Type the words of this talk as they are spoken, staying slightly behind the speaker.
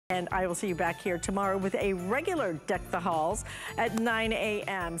And I will see you back here tomorrow with a regular Deck the Halls at 9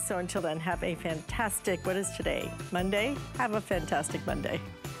 a.m. So until then, have a fantastic, what is today? Monday? Have a fantastic Monday.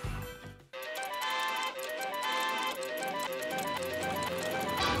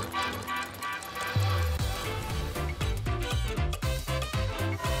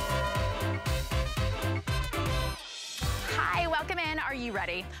 Are you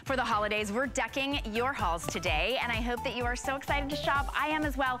ready for the holidays? We're decking your halls today, and I hope that you are so excited to shop. I am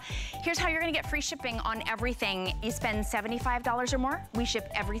as well. Here's how you're gonna get free shipping on everything. You spend $75 or more, we ship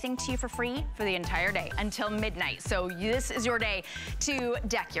everything to you for free for the entire day until midnight. So this is your day to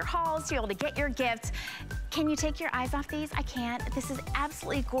deck your halls, to be able to get your gifts. Can you take your eyes off these? I can't. This is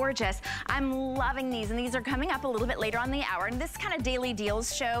absolutely gorgeous. I'm loving these, and these are coming up a little bit later on the hour. And this kind of daily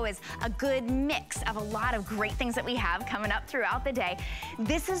deals show is a good mix of a lot of great things that we have coming up throughout the day.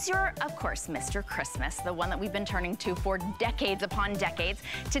 This is your, of course, Mr. Christmas, the one that we've been turning to for decades upon decades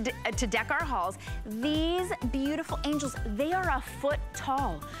to deck our halls. These beautiful angels, they are a foot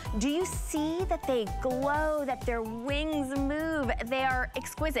tall. Do you see that they glow, that their wings move? They are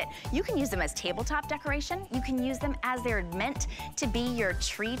exquisite. You can use them as tabletop decoration. You can use them as they're meant to be your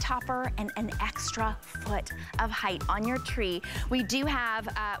tree topper and an extra foot of height on your tree. We do have,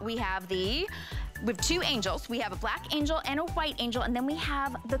 we have two angels. We have a black angel and a white angel, and then we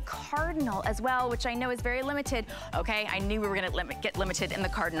have the cardinal as well, which I know is very limited. Okay, I knew we were gonna get limited in the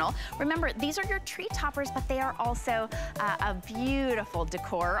cardinal. Remember, these are your tree toppers, but they are also a beautiful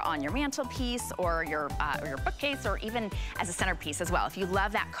decor on your mantelpiece or your bookcase, or even as a centerpiece as well. If you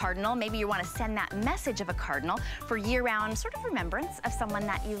love that cardinal, maybe you wanna send that message of a cardinal for year-round sort of remembrance of someone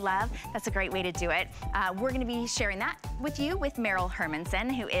that you love. That's a great way to do it. We're gonna be sharing that with you with Meryl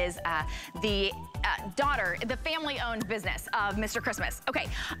Hermanson, who is the daughter, the family-owned business of Mr. Christmas. Okay,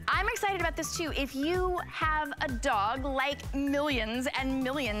 I'm excited about this too. If you have a dog, like millions and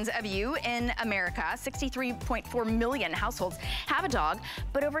millions of you in America, 63.4 million households have a dog,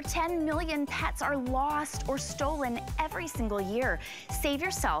 but over 10 million pets are lost or stolen every single year. Save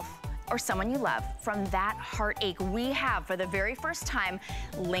yourself or someone you love from that heartache. We have, for the very first time,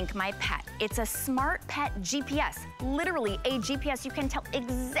 Link My Pet. It's a smart pet GPS, literally a GPS. You can tell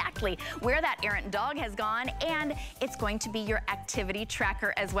exactly where that errant dog has gone, and it's going to be your activity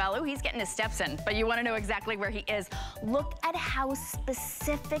tracker as well. Oh, he's getting his steps in, but you wanna know exactly where he is. Look at how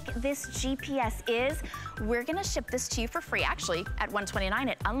specific this GPS is. We're gonna ship this to you for free. Actually, at $129,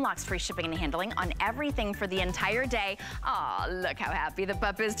 it unlocks free shipping and handling on everything for the entire day. Aw, look how happy the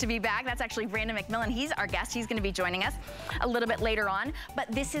pup is to be back. That's actually Brandon McMillan. He's our guest. He's gonna be joining us a little bit later on.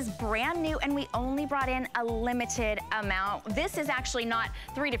 But this is brand new, and we only brought in a limited amount. This is actually not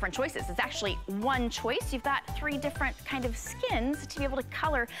 3 different choices. It's actually 1 choice. You've got 3 different kind of skins to be able to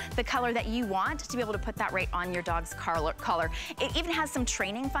color the color that you want, to be able to put that right on your dog's collar. It even has some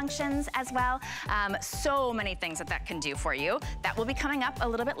training functions as well. So many things that can do for you. That will be coming up a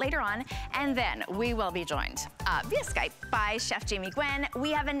little bit later on. And then we will be joined via Skype by Chef Jamie Gwen. We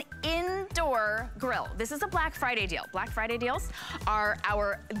have an indoor grill. This is a Black Friday deal. Black Friday deals are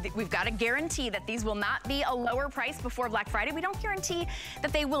we've got to guarantee that these will not be a lower price before Black Friday. We don't guarantee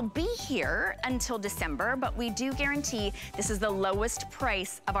that they will be here until December, but we do guarantee this is the lowest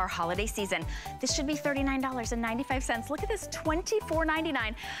price of our holiday season. This should be $39.95. Look at this,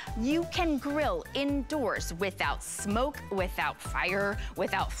 $24.99. You can grill indoors without smoke, without fire,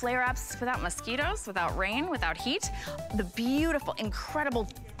 without flare-ups, without mosquitoes, without rain, without heat. The beautiful, incredible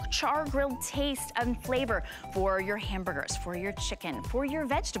char-grilled taste and flavor for your hamburgers, for your chicken, for your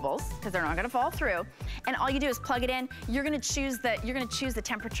vegetables, because they're not gonna fall through. And all you do is plug it in. You're gonna choose the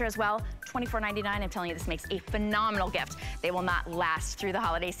temperature as well. $24.99. I'm telling you, this makes a phenomenal gift. They will not last through the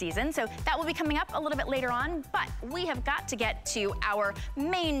holiday season, so that will be coming up a little bit later on. But we have got to get to our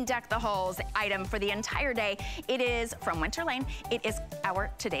main Deck the Halls item for the entire day. It is from Winter Lane. It is our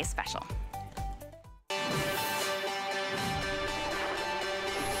today's special.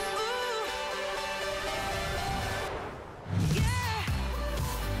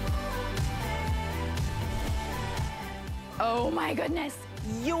 Oh my goodness,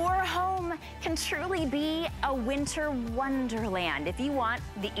 your home can truly be a winter wonderland. If you want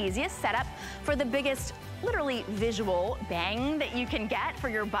the easiest setup for the biggest, literally visual bang that you can get for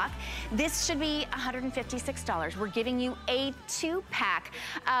your buck, this should be $156. We're giving you a 2-pack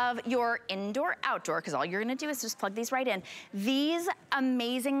of your indoor-outdoor, because all you're gonna do is just plug these right in. These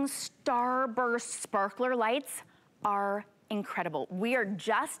amazing Starburst sparkler lights are incredible. We are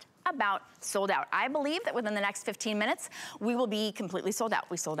just about sold out. I believe that within the next 15 minutes, we will be completely sold out.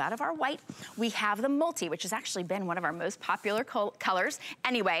 We sold out of our white. We have the multi, which has actually been one of our most popular colors.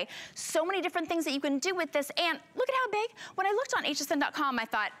 Anyway, so many different things that you can do with this. And look at how big. When I looked on hsn.com, I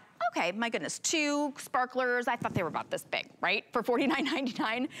thought, okay, my goodness, 2 sparklers. I thought they were about this big, right? For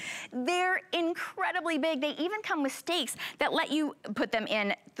 $49.99. They're incredibly big. They even come with stakes that let you put them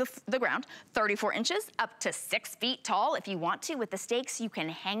in the ground, 34 inches up to 6 feet tall. If you want to, with the stakes, you can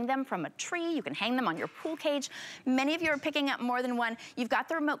hang them from a tree. You can hang them on your pool cage. Many of you are picking up more than one. You've got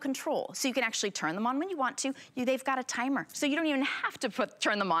the remote control, so you can actually turn them on when you want to. They've got a timer, so you don't even have to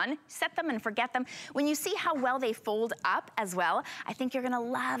turn them on. Set them and forget them. When you see how well they fold up as well, I think you're gonna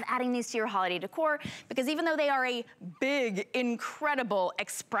love adding these to your holiday decor, because even though they are a big, incredible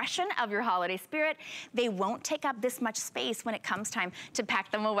expression of your holiday spirit, they won't take up this much space when it comes time to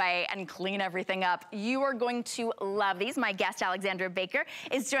pack them away and clean everything up. You are going to love these. My guest, Alexandra Baker,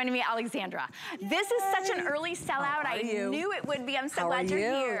 is joining me. Alexandra, yay! This is such an early sellout. I knew it would be. I'm so glad you're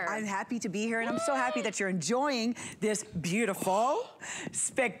here. I'm happy to be here, and I'm so happy that you're enjoying this beautiful,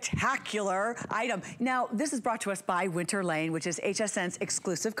 spectacular item. Now, this is brought to us by Winter Lane, which is HSN's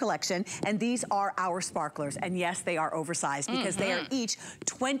exclusive collection, and these are our sparklers. And yes, they are oversized because they are each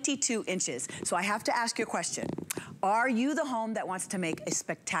 22 inches. So I have to ask you a question. Are you the home that wants to make a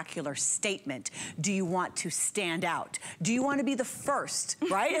spectacular statement? Do you want to stand out? Do you want to be the first,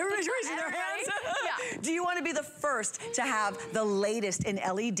 right? Everybody's raising their hands. Yeah. Do you want to be the first to have the latest in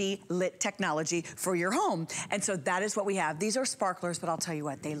LED lit technology for your home? And so that is what we have. These are sparklers, but I'll tell you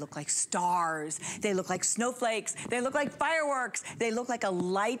what, they look like stars. They look like snowflakes. They look like fireworks. They look like a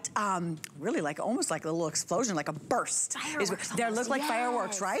light, really like almost like a little explosion, like a burst. They look like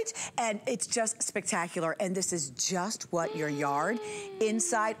fireworks, right? And it's just spectacular. And this is just what your yard,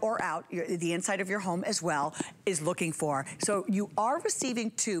 inside or out, the inside of your home as well, is looking for. So you are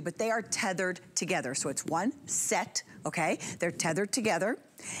receiving 2, but they are tethered together. So it's one set, okay? They're tethered together.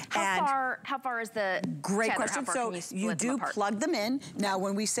 How far is the great tether? question. So you do plug them in. Now,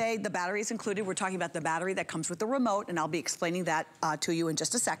 when we say the battery is included, we're talking about the battery that comes with the remote, and I'll be explaining that to you in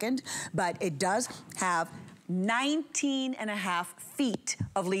just a second. But it does have 19.5 feet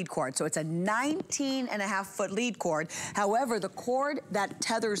of lead cord. So it's a 19.5 foot lead cord. However, the cord that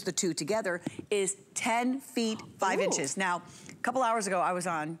tethers the 2 together is 10 feet 5 inches. Now, a couple hours ago, I was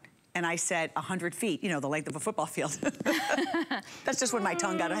on and I said 100 feet, you know, the length of a football field. That's just when my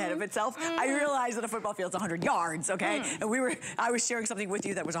tongue got ahead of itself. I realized that a football field's 100 yards, okay? And I was sharing something with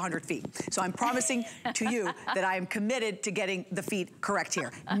you that was 100 feet. So I'm promising to you that I am committed to getting the feet correct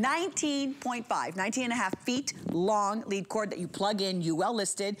here. 19.5 feet long lead cord that you plug in, UL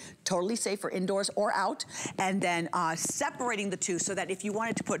listed, totally safe for indoors or out. And then separating the 2 so that if you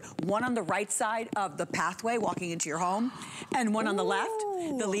wanted to put one on the right side of the pathway walking into your home and one on the left,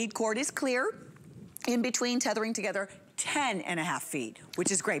 the lead cord is clear. In between, tethering together, 10.5 feet,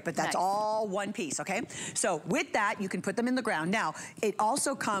 which is great, but that's all one piece, okay? So with that, you can put them in the ground. Now, it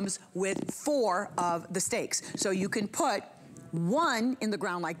also comes with 4 of the stakes. So you can put 1 in the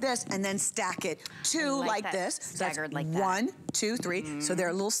ground like this and then stack it 2 like this. Staggered like that. 1, 2, 3, so they're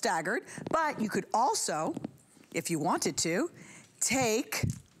a little staggered. But you could also, if you wanted to, take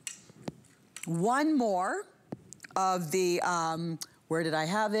 1 more of the, where did I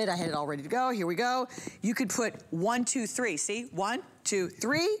have it? I had it all ready to go. Here we go. You could put 1, 2, 3. See? 1, 2,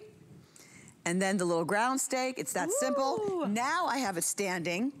 3. And then the little ground stake. It's that simple. Now I have it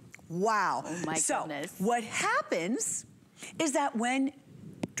standing. Wow. Oh my goodness. What happens is that when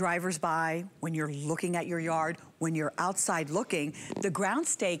drivers by, when you're looking at your yard, when you're outside looking, the ground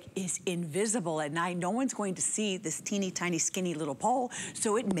stake is invisible at night. No one's going to see this teeny tiny skinny little pole.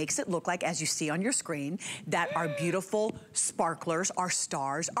 So it makes it look like, as you see on your screen, that our beautiful sparklers, our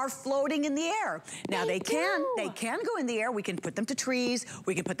stars, are floating in the air. Now they can go in the air. We can put them to trees.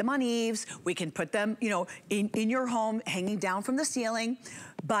 We can put them on eaves. We can put them, you know, in your home, hanging down from the ceiling.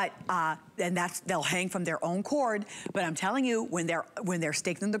 But and they'll hang from their own cord. But I'm telling you, when they're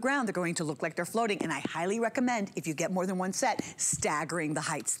staked in the ground, they're going to look like they're floating. And I highly recommend, if you get more than 1 set, staggering the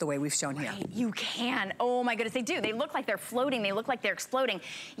heights the way we've shown here. You can. Oh my goodness, they do. They look like they're floating. They look like they're exploding.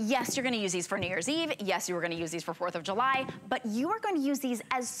 Yes, you're going to use these for New Year's Eve. Yes, you are going to use these for 4th of July. But you are going to use these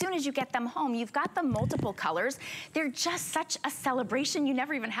as soon as you get them home. You've got the multiple colors. They're just such a celebration. You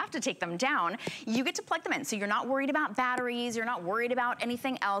never even have to take them down. You get to plug them in. So you're not worried about batteries. You're not worried about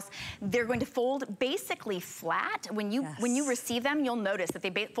anything else. They're They're going to fold basically flat. When you receive them, you'll notice that they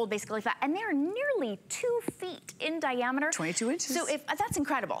fold basically flat, and they're nearly 2 feet in diameter. 22 inches. So that's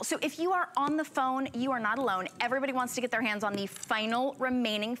incredible. So if you are on the phone, you are not alone. Everybody wants to get their hands on the final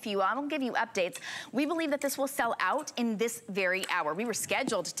remaining few. I will give you updates. We believe that this will sell out in this very hour. We were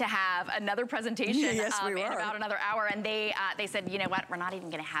scheduled to have another presentation in about another hour, and they said, you know what, we're not even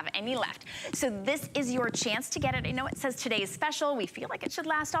gonna have any left. So this is your chance to get it. I know it says today's special. We feel like it should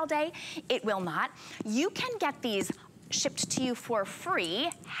last all day. It will not. You can get these shipped to you for free.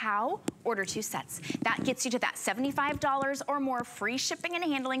 How? Order 2 sets. That gets you to that $75 or more, free shipping and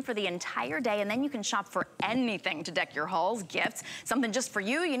handling for the entire day, and then you can shop for anything to deck your halls, gifts, something just for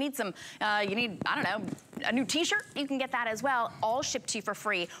you. You need some, I don't know, a new t-shirt, you can get that as well, all shipped to you for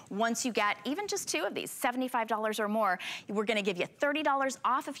free. Once you get even just 2 of these, $75 or more, we're gonna give you $30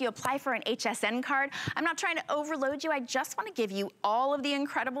 off if you apply for an HSN card. I'm not trying to overload you, I just wanna give you all of the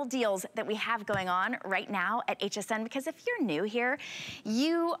incredible deals that we have going on right now at HSN, because if you're new here,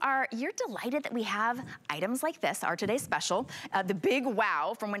 you're delighted that we have items like this, our today's special, the big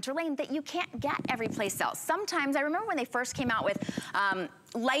wow from Winter Lane that you can't get every place else. Sometimes, I remember when they first came out with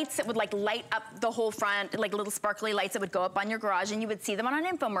lights that would like light up the whole front, like little sparkly lights that would go up on your garage, and you would see them on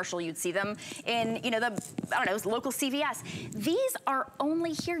an infomercial. You'd see them in, you know, the, I don't know, local CVS. These are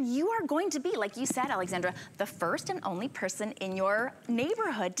only here. You are going to be, like you said, Alexandra, the first and only person in your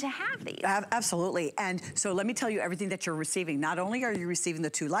neighborhood to have these. Absolutely. And so let me tell you everything that you're receiving. Not only are you receiving the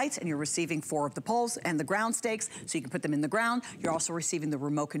 2 lights, and you're receiving 4 of the poles and the ground stakes, so you can put them in the ground. You're also receiving the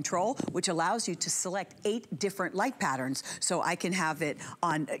remote control, which allows you to select 8 different light patterns. So I can have it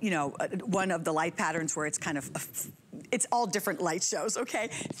on, you know, one of the light patterns where it's kind of, it's all different light shows, okay?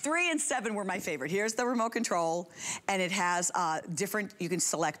 3 and 7 were my favorite. Here's the remote control, and it has different, you can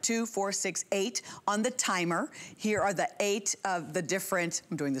select 2, 4, 6, 8 on the timer. Here are the 8 of the different,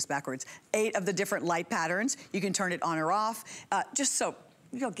 I'm doing this backwards, 8 of the different light patterns. You can turn it on or off, just so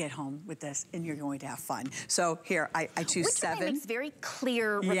you'll get home with this and you're going to have fun. So here, I choose 7. Winter Lane makes very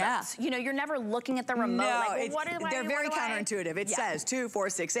clear remotes. Yeah. You know, you're never looking at the remote. No, like, well, they're very counterintuitive. It says 2, 4,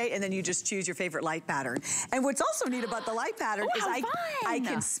 6, 8, and then you just choose your favorite light pattern. And what's also neat about the light pattern is I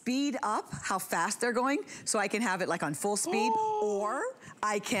can speed up how fast they're going, so I can have it like on full speed, or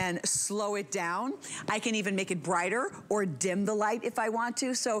I can slow it down. I can even make it brighter or dim the light if I want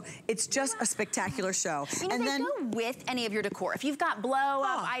to. So it's just a spectacular show. You know, and they go with any of your decor. If you've got blow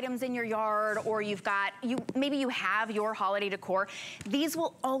up items in your yard, or you've got, maybe you have your holiday decor, these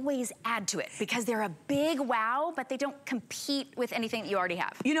will always add to it because they're a big wow, but they don't compete with anything that you already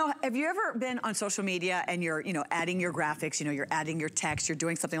have. You know, have you ever been on social media and you're, you know, adding your graphics, you know, you're adding your text, you're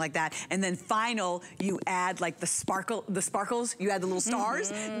doing something like that, and then you add like the sparkles, you add the little stars?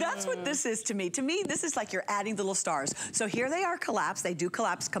 That's what this is to me. To me, this is like you're adding the little stars. So here they are collapsed. They do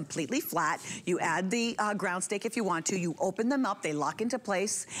collapse completely flat. You add the ground stake if you want to. You open them up. They lock into place.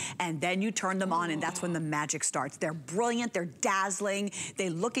 And then you turn them on, and that's when the magic starts. They're brilliant. They're dazzling. They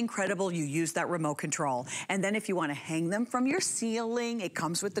look incredible. You use that remote control. And then if you want to hang them from your ceiling, it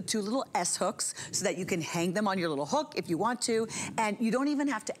comes with the 2 little S hooks so that you can hang them on your little hook if you want to. And you don't even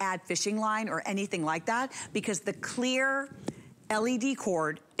have to add fishing line or anything like that, because the clear LED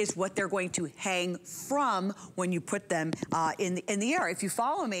cord is what they're going to hang from when you put them in the air. If you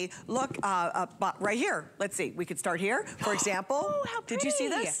follow me, look right here. Let's see, we could start here, for example. Oh, how pretty. Did you see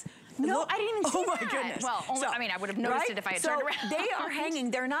this? No, I didn't even see that. Oh my goodness. Well, I mean, I would have noticed it if I had turned around. They are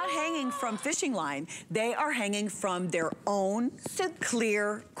hanging, they're not hanging from fishing line. They are hanging from their own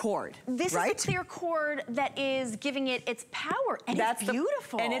clear cord. This is a clear cord that is giving it its power, and it's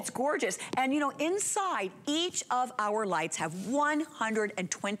beautiful. And it's gorgeous. And you know, inside, each of our lights have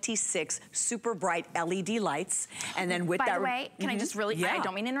 126 super bright LED lights. And then with that— By the way, can I just really, I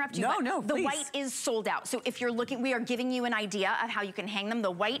don't mean to interrupt you, but the white is sold out. So if you're looking, we are giving you an idea of how you can hang them. The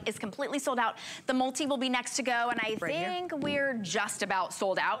white is completely sold out. The multi will be next to go, and I think we're just about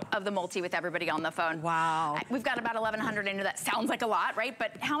sold out of the multi with everybody on the phone. Wow. We've got about 1,100 into that. Sounds like a lot, right?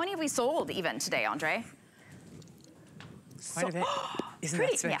 But how many have we sold even today, Andre? Quite a bit. Isn't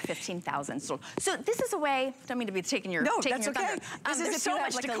that sweet? Yeah, 15,000 sold. So this is a way, don't mean to be taking your thunder. This is there's so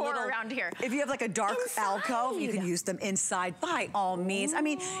much decor around here. If you have like a dark alcove, you can use them inside by all means. I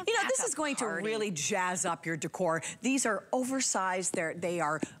mean, you know, this is going to really jazz up your decor. These are oversized, they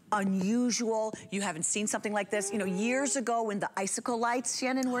are unusual. You haven't seen something like this. You know, years ago when the icicle lights,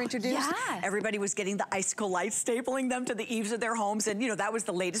 Shannon, were introduced, everybody was getting the icicle lights, stapling them to the eaves of their homes, and you know, that was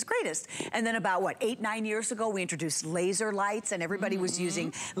the latest, greatest. And then about, what, 8, 9 years ago, we introduced laser lights, and everybody was was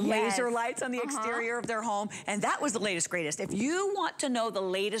using laser lights on the exterior of their home, and that was the latest greatest. If you want to know the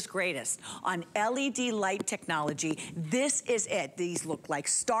latest greatest on LED light technology, this is it. These look like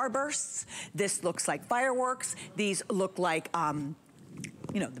starbursts. This looks like fireworks. These look like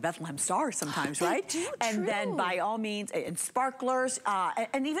you know, the Bethlehem Star sometimes, right? They do, and then by all means, and sparklers,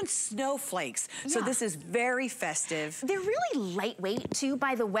 and even snowflakes. Yeah. So this is very festive. They're really lightweight too,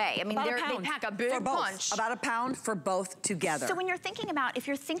 by the way. I mean, they pack a big punch. About a pound for both together. So when you're thinking about, if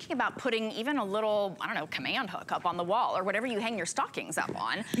you're thinking about putting even a little, I don't know, command hook up on the wall or whatever you hang your stockings up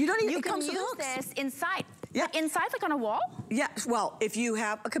on, you don't even, you can use this inside. Yeah. Like inside, like on a wall? Yeah, well, if you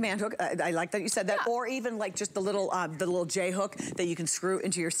have a command hook, I like that you said that, or even like just the little J hook that you can screw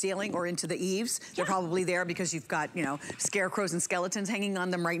into your ceiling or into the eaves. They're probably there because you've got, you know, scarecrows and skeletons hanging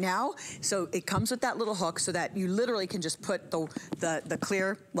on them right now. So it comes with that little hook so that you literally can just put the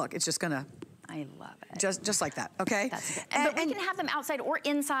clear, look, it's just gonna, I love it. Just like that, okay? That's good. But we can have them outside or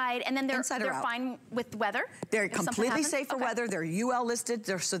inside, and then they're fine with weather? They're completely safe for weather. They're UL listed,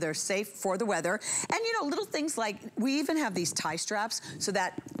 so they're safe for the weather. And you know, little things like, we even have these tie straps so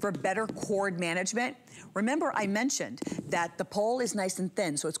that for better cord management. Remember, I mentioned that the pole is nice and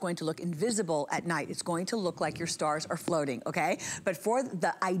thin, so it's going to look invisible at night. It's going to look like your stars are floating, okay? But for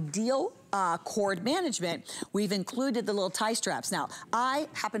the ideal cord management, we've included the little tie straps. Now, I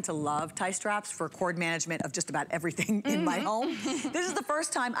happen to love tie straps for cord management of just about everything in my home. This is the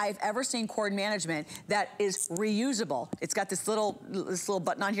first time I've ever seen cord management that is reusable. It's got this little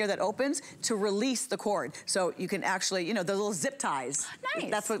button on here that opens to release the cord. So you can actually, you know, the little zip ties. Nice.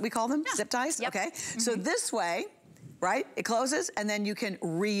 That's what we call them, zip ties, okay? So this way, right? It closes and then you can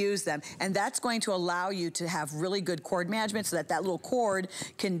reuse them. And that's going to allow you to have really good cord management so that that little cord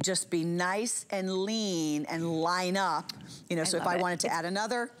can just be nice and lean and line up. You know, so if I wanted to add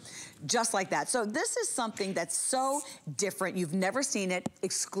another, just like that. So this is something that's so different. You've never seen it,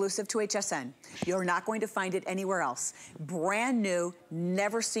 exclusive to HSN. You're not going to find it anywhere else. Brand new,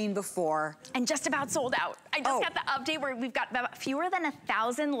 never seen before. And just about sold out. I just got the update where we've got about fewer than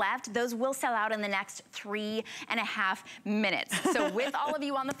 1,000 left. Those will sell out in the next 3.5 minutes. So with all of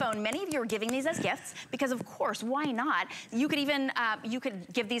you on the phone, many of you are giving these as gifts because of course, why not? You could even, you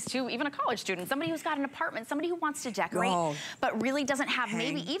could give these to even a college student, somebody who's got an apartment, somebody who wants to decorate, but really doesn't have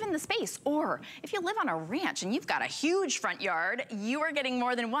maybe even the space. Or if you live on a ranch and you've got a huge front yard, you are getting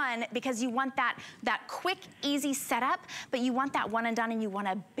more than one because you want that quick, easy setup, but you want that one and done and you want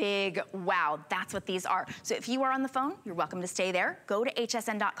a big wow. That's what these are. So if you are on the phone, you're welcome to stay there. Go to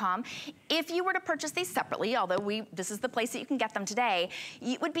hsn.com. If you were to purchase these separately, although this is the place that you can get them today,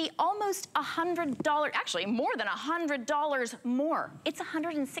 it would be almost $100, actually more than $100 more. It's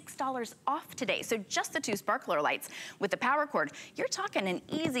 $106 off today. So just the 2 sparkler lights with the power cord, you're talking an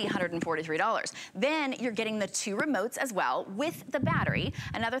easy $143. Then you're getting the 2 remotes as well with the battery,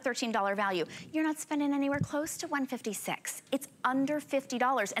 another $13 value. You're not spending anywhere close to $156. It's under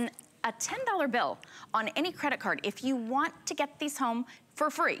 $50. And a $10 bill on any credit card, if you want to get these home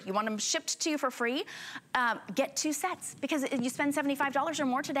for free, you want them shipped to you for free, get 2 sets. Because if you spend $75 or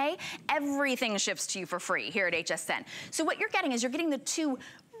more today, everything ships to you for free here at HSN. So what you're getting is you're getting the 2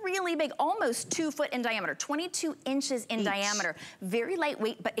 really big, almost 2 foot in diameter, 22 inches in diameter. Very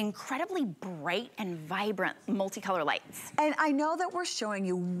lightweight, but incredibly bright and vibrant multicolor lights. And I know that we're showing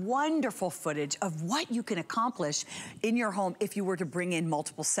you wonderful footage of what you can accomplish in your home if you were to bring in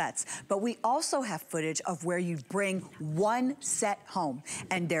multiple sets. But we also have footage of where you bring 1 set home.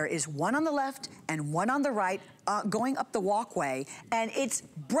 And there is 1 on the left and 1 on the right, going up the walkway, and it's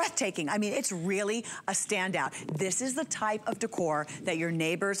breathtaking. I mean, it's really a standout. This is the type of decor that your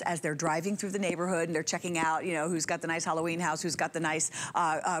neighbors, as they're driving through the neighborhood and they're checking out, you know, who's got the nice Halloween house, who's got the nice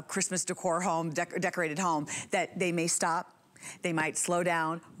Christmas decor home, decorated home, that they may stop. They might slow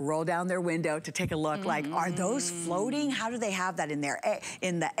down, roll down their window to take a look like, are those floating? How do they have that in there?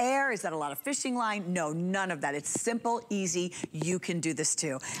 In the air? Is that a lot of fishing line? No, none of that. It's simple, easy. You can do this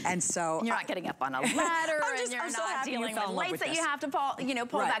too. And so you're not getting up on a ladder and you're not dealing with lights that you have to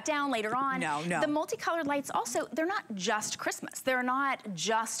pull that down later on. No. The multicolored lights also, they're not just Christmas. They're not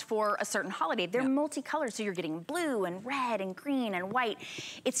just for a certain holiday. They're multicolored, so you're getting blue and red and green and white.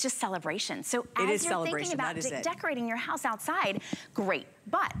 It's just celebration. So as you're thinking about decorating your house outside, great.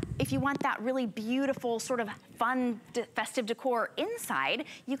 But if you want that really beautiful sort of fun festive decor inside,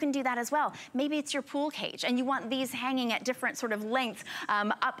 you can do that as well. Maybe it's your pool cage and you want these hanging at different sort of lengths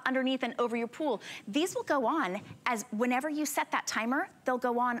up underneath and over your pool. These will go on as whenever you set that timer, they'll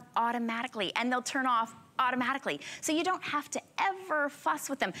go on automatically and they'll turn off automatically. So you don't have to ever fuss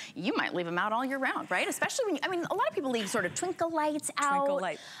with them. You might leave them out all year round, right? Especially when, I mean, a lot of people leave sort of twinkle lights out. Twinkle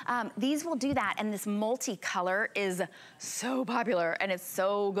light. These will do that, and this multicolor is so popular, and it's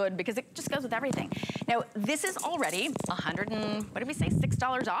so good because it just goes with everything. Now, this is already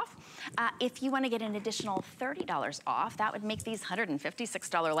 $6 off. If you want to get an additional $30 off, that would make these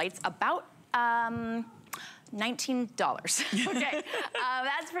 $156 lights about $19. Okay,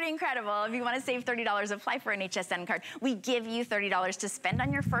 that's pretty incredible. If you want to save $30, apply for an HSN card. We give you $30 to spend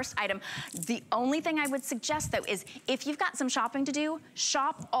on your first item. The only thing I would suggest, though, is if you've got some shopping to do,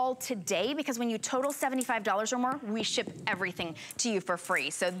 shop all today, because when you total $75 or more, we ship everything to you for free.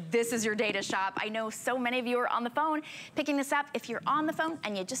 So this is your day to shop. I know so many of you are on the phone picking this up. If you're on the phone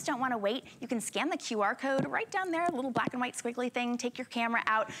and you just don't want to wait, you can scan the QR code right down there, a little black and white squiggly thing. Take your camera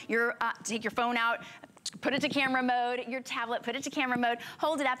out, take your phone out, put it to camera mode, your tablet, put it to camera mode,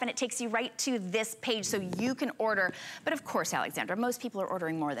 hold it up, and it takes you right to this page so you can order. But of course, Alexandra, most people are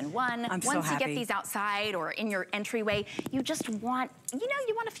ordering more than one. I'm so happy. Once you get these outside or in your entryway, you just want, you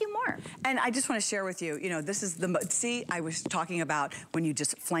want a few more. And I just want to share with you, this is see, I was talking about when you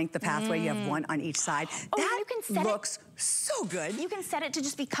just flank the pathway, you have one on each side. That you can set looks so good. You can set it to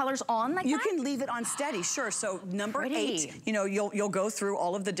just be colors on like that? You can leave it on steady, sure. So number 8, you'll go through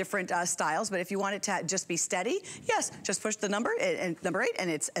all of the different styles, but if you want it to just be steady, yes, just push the number, and number 8, and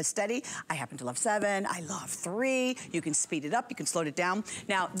it's steady. I happen to love 7, I love 3. You can speed it up, you can slow it down.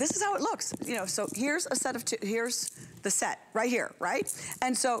 Now, this is how it looks. So here's a set of 2, here's the set right here, right?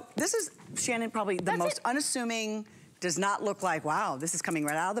 And so this is, Shannon, probably the most unassuming, does not look like, wow, this is coming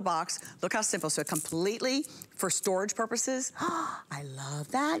right out of the box. Look how simple. So completely for storage purposes. I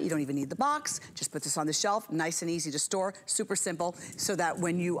love that. You don't even need the box. Just put this on the shelf, nice and easy to store, super simple, so that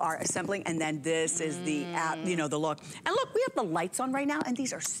when you are assembling, and then this is the the look. And look, we have the lights on right now, and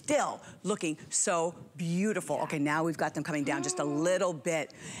these are still looking so beautiful. Okay, now we've got them coming down just a little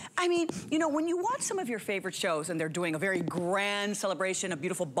bit. I mean, when you watch some of your favorite shows and they're doing a very grand celebration, a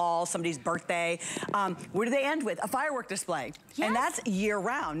beautiful ball, somebody's birthday, where do they end with? A firework display. Yes. And that's year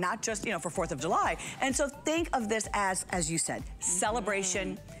round, not just, for 4th of July. And so think of this as you said,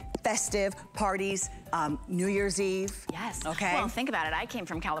 celebration, festive parties, New Year's Eve. Yes. Okay. Well, think about it. I came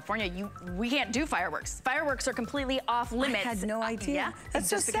from California. We can't do fireworks. Fireworks are completely off limits. I had no idea. Yeah. That's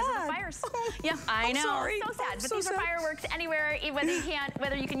just so because sad. of the fires. Yeah, I know. Sorry. So sad. But so these sad. are fireworks anywhere,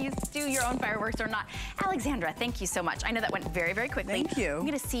 whether you can do your own fireworks or not. Alexandra, thank you so much. I know that went very, very quickly. Thank you. I'm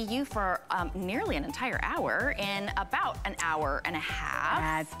going to see you for nearly an entire hour in about an hour and a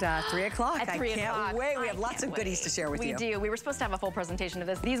half. At 3 o'clock. At 3 o'clock. I can't wait. We have lots of goodies to share with you. We do. We were supposed to have a full presentation of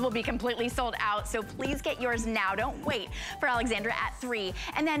this. These will be completely sold out, so please get yours now. Don't wait for Alexandra at 3.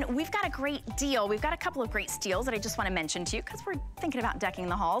 And then we've got a great deal. We've got a couple of great steals that I just want to mention to you because we're thinking about decking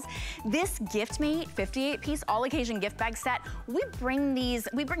the halls. This GiftMate 58-piece all-occasion gift bag set, we bring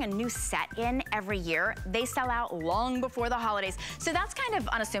a new set in every year. They sell out long before the holidays. So that's kind of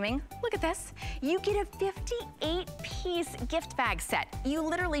unassuming. Look at this. You get a 58-piece gift bag set. You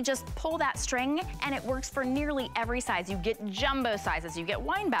literally just pull that string and it works for nearly every size. You get jumbo sizes, you get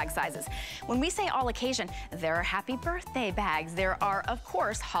wine bag sizes. When we say all occasion, there are happy birthday bags. There are, of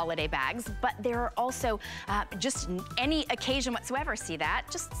course, holiday bags, but there are also just any occasion whatsoever. See that?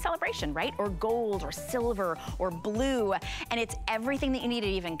 Just celebration, right? Or gold or silver or blue. And it's everything that you need. It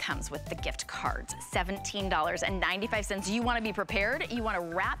even comes with the gift cards. $17.95. You want to be prepared. You want to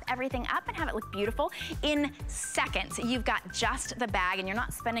wrap everything up and have it look beautiful in seconds. You've got just the bag and you're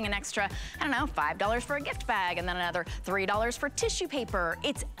not spending an extra, I don't know, $5 for a gift bag and then another $3 for tissue paper.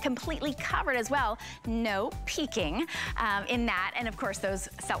 It's completely covered as well. No peeking in that. And of course, those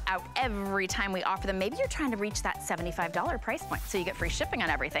sell out every time we offer them. Maybe you're trying to reach that $75 price point so you get free shipping on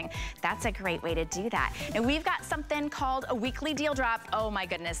everything. That's a great way to do that. And we've got something called a weekly deal drop. Oh my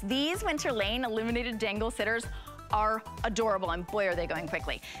goodness. These Winter Lane illuminated dangle sitters are adorable, and boy, are they going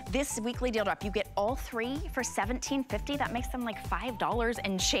quickly. This weekly deal drop, you get all 3 for $17.50. That makes them like $5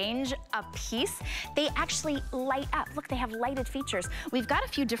 and change a piece. They actually light up. Look, they have lighted features. We've got a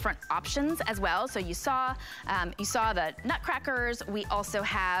few different options as well. So you saw the nutcrackers. We also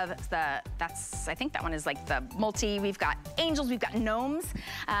have I think that one is like the multi. We've got angels, we've got gnomes.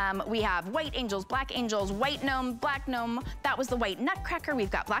 We have white angels, black angels, white gnome, black gnome. That was the white nutcracker. We've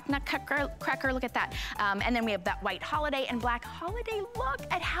got black nutcracker, look at that. And then we have that that white holiday and black holiday look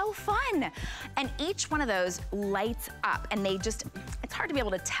at how fun. And each one of those lights up, and they just, it's hard to be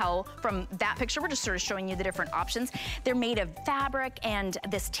able to tell from that picture. We're just sort of showing you the different options. They're made of fabric and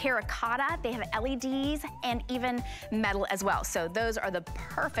this terracotta. They have LEDs and even metal as well. So those are the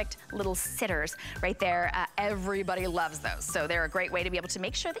perfect little sitters right there. Everybody loves those. So they're a great way to be able to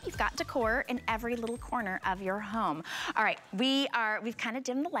make sure that you've got decor in every little corner of your home. All right, we've kind of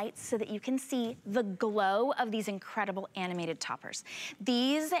dimmed the lights so that you can see the glow of these incredible animated toppers.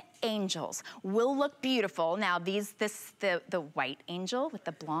 These angels will look beautiful. Now the white angel with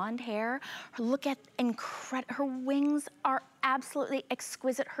the blonde hair, look at her wings are absolutely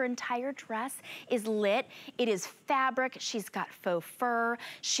exquisite. Her entire dress is lit. It is fabric. She's got faux fur.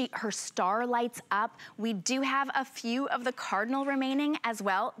 Her star lights up. We do have a few of the cardinal remaining as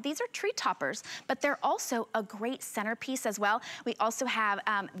well. These are tree toppers, but they're also a great centerpiece as well. We also have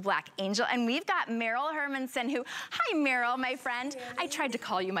Black Angel, and we've got Meryl Hermanson, who, hi Meryl, my friend. I tried to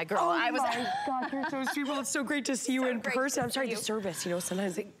call you my girl. Oh my God, you're so sweet. Well, it's so great to see you in person. I'm sorry, the service, you know,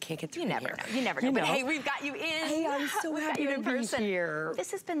 sometimes it can't get through. You never know. You never know. But hey, we've got you in. Hey, I'm so happy to be here.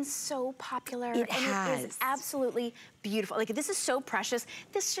 This has been so popular. It has. It is absolutely beautiful. Like, this is so precious.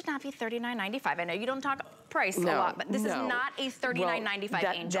 This should not be $39.95. I know you don't talk price a lot, but this is not a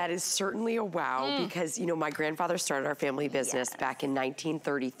 $39.95 angel. That is certainly a wow, because, you know, my grandfather started our family business back in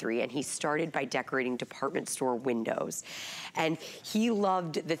 1933, and he started by decorating department store windows. And he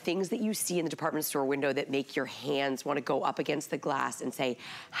loved the things that you see in the department store window that make your hands want to go up against the glass and say,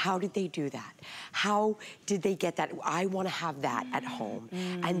 how did they do that? How did they get that? I want to have that at home.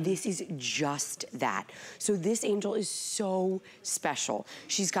 And this is just that. So this angel is so special.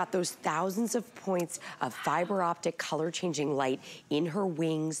 She's got those thousands of points of fiber optic color changing light in her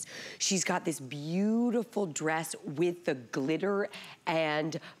wings. She's got this beautiful dress with the glitter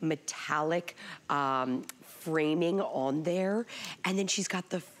and metallic framing on there. And then she's got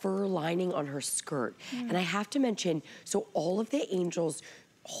the fur lining on her skirt. And I have to mention, so all of the angels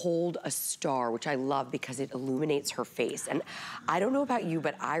hold a star, which I love because it illuminates her face. And I don't know about you,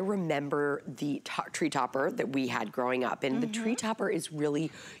 but I remember the tree topper that we had growing up. And the tree topper is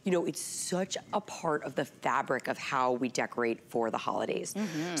really, you know, it's such a part of the fabric of how we decorate for the holidays.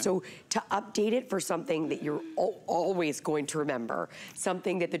 So to update it for something that you're always going to remember,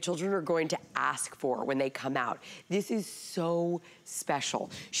 something that the children are going to ask for when they come out, this is so special.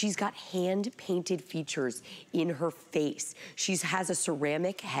 She's got hand-painted features in her face. She has a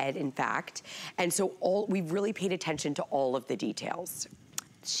ceramic head, in fact, and so we've really paid attention to all of the details.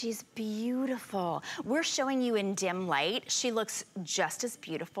 She's beautiful. We're showing you in dim light. She looks just as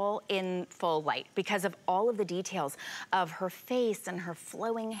beautiful in full light because of all of the details of her face and her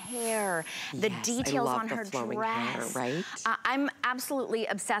flowing hair, the details on her dress. Right? I'm absolutely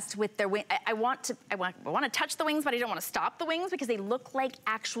obsessed with their wing. I want to touch the wings, but I don't want to stop the wings because they look like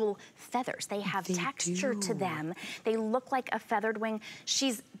actual feathers. They have texture to them. They look like a feathered wing.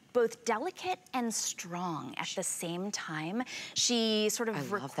 She's both delicate and strong at the same time. She sort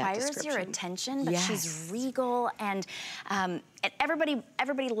of requires your attention, but she's regal, and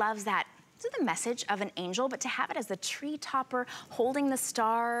everybody loves that. It's the message of an angel, but to have it as the tree topper holding the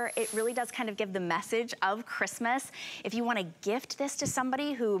star, it really does kind of give the message of Christmas. If you want to gift this to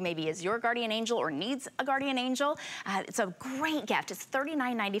somebody who maybe is your guardian angel or needs a guardian angel, it's a great gift. It's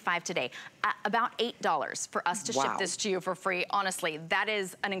 $39.95 today, about $8 for us to ship this to you for free. Honestly, that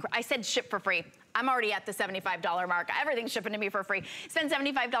is I said ship for free. I'm already at the $75 mark. Everything's shipping to me for free. Spend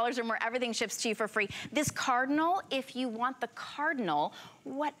 $75 or more, everything ships to you for free. This cardinal, if you want the cardinal,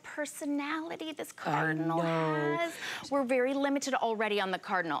 what personality this cardinal has. We're very limited already on the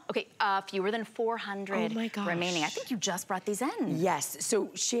cardinal. Okay, fewer than 400 remaining. I think you just brought these in. Yes, so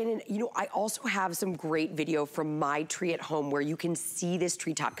Shannon, you know, I also have some great video from my tree at home where you can see this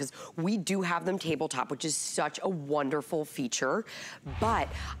tree top, because we do have them tabletop, which is such a wonderful feature. But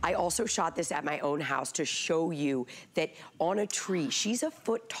I also shot this at my own house to show you that on a tree, she's a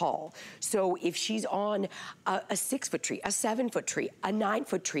foot tall. So if she's on a 6-foot tree, a 7-foot tree, a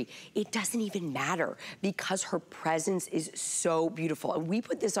 9-foot tree, it doesn't even matter because her presence is so beautiful. And we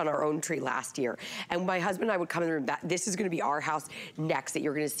put this on our own tree last year. And my husband and I would come in the room, this is gonna be our house next that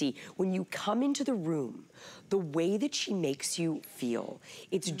you're gonna see. When you come into the room, the way that she makes you feel,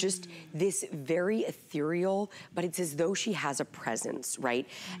 it's just this very ethereal, but it's as though she has a presence, right?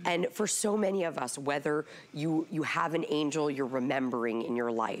 And for so many of us, whether you have an angel you're remembering in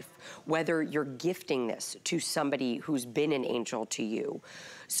your life, whether you're gifting this to somebody who's been an angel to you,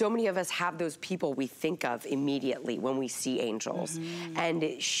 so many of us have those people we think of immediately when we see angels. And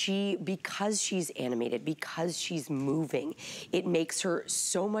because she's animated, because she's moving, it makes her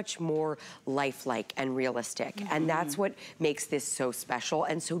so much more lifelike and realistic. And that's what makes this so special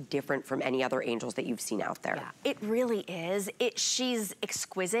and so different from any other angels that you've seen out there. Yeah, it really is. She's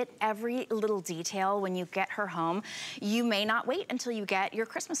exquisite. Every little detail when you get her home. You may not wait until you get your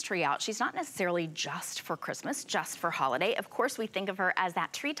Christmas tree out. She's not necessarily just for Christmas, just for holiday. Of course, we think of her as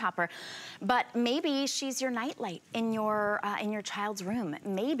that tree topper, but maybe she's your nightlight in your child's room.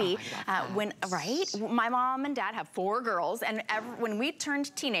 Maybe my mom and dad have 4 girls, and when we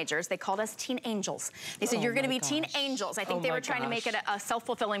turned teenagers, they called us teen angels. They said, you're gonna be teen angels. I think they were trying to make it a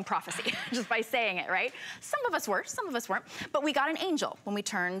self-fulfilling prophecy just by saying it, right? Some of us were, some of us weren't, but we got an angel when we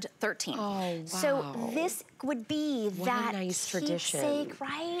turned 13. Oh, wow. So this would be that nice tradition,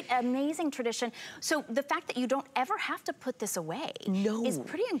 right? Amazing tradition. So the fact that you don't ever have to put this away is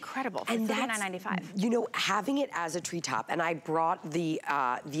pretty incredible for $39.95. You know, having it as a treetop, and I brought the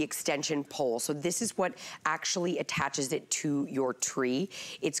extension pole. So this is what actually attaches it to your tree.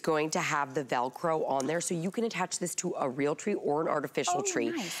 It's going to have the Velcro on there, so you can attach this to a real tree or an artificial tree.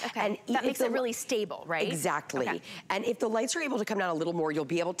 Nice. Okay. And that makes it really stable, right? Exactly. Okay. And if the lights are able to come down a little more, you'll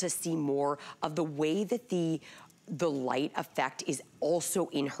be able to see more of the way that the light effect is also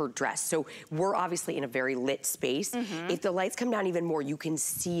in her dress. So we're obviously in a very lit space. If the lights come down even more, you can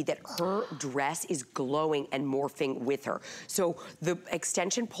see that her dress is glowing and morphing with her. So the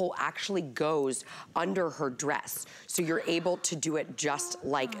extension pole actually goes under her dress. So you're able to do it just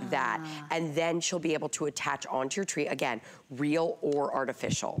like that. And then she'll be able to attach onto your tree, again, real or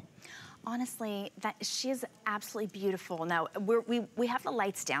artificial. Honestly, she is absolutely beautiful. Now, we have the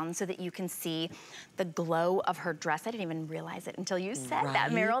lights down so that you can see the glow of her dress. I didn't even realize it until you said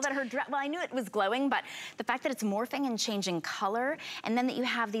that, Meryl, that her dress, well, I knew it was glowing, but the fact that it's morphing and changing color, and then that you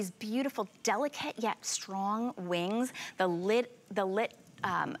have these beautiful, delicate yet strong wings, the lit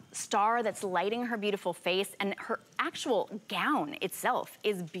star that's lighting her beautiful face, and her actual gown itself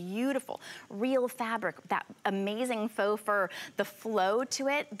is beautiful. Real fabric, that amazing faux fur, the flow to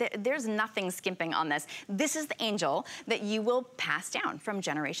it, there's nothing skimping on this. This is the angel that you will pass down from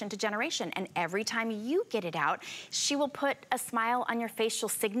generation to generation, and every time you get it out, she will put a smile on your face. She'll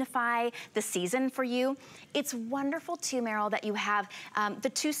signify the season for you. It's wonderful too, Meryl, that you have the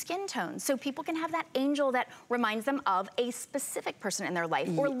 2 skin tones, so people can have that angel that reminds them of a specific person in their life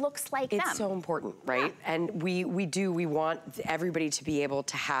or looks like them. It's so important, right? And we want everybody to be able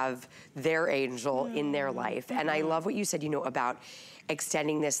to have their angel in their life. And I love what you said, you know, about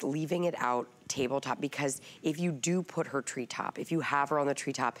extending this, leaving it out tabletop, because if you do put her treetop, if you have her on the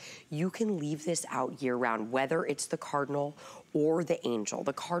treetop, you can leave this out year round, whether it's the cardinal or the angel.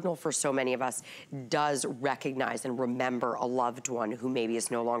 The cardinal, for so many of us, does recognize and remember a loved one who maybe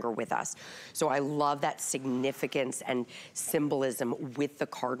is no longer with us. So I love that significance and symbolism with the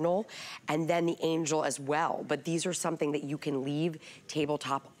cardinal, and then the angel as well. But these are something that you can leave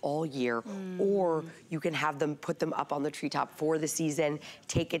tabletop all year, or you can have them, put them up on the treetop for the season,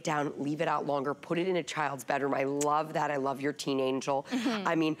 take it down, leave it out longer, put it in a child's bedroom. I love that. I love your teen angel.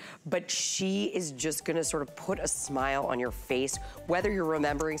 I mean, but she is just gonna sort of put a smile on your face, whether you're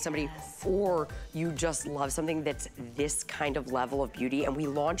remembering somebody or you just love something that's this kind of level of beauty. And we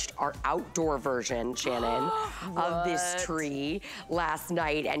launched our outdoor version, Shannon, of this tree last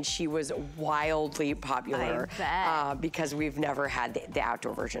night, and she was wildly popular because we've never had the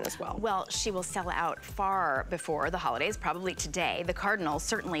outdoor version as well. Well, she will sell out far before the holidays, probably today. The cardinal,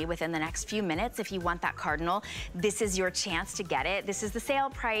 certainly within the next few minutes. If you want that cardinal, this is your chance to get it. This is the sale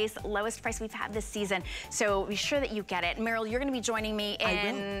price, lowest price we've had this season. So be sure that you get it. Meryl, you're gonna be joining me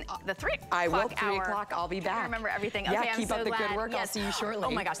in the 3 o'clock I will, 3 o'clock, I'll be back. I remember everything. Yeah, okay, keep up the good work. I'll see you shortly.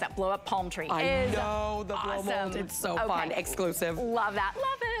 Oh my gosh, that blow up palm tree is know, the blow mold, it's so fun, exclusive. Love that,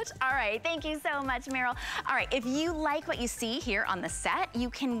 love it. All right, thank you so much, Meryl. All right, if you like what you see here on the set, you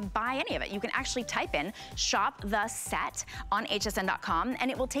can buy any of it. You can actually type in shop the set on hsn.com,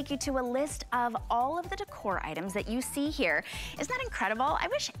 and it will take you to a list of all of the decor items that you see here. Isn't that incredible? I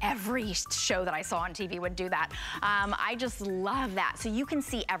wish every show that I saw on TV would do that. I just love that. So you can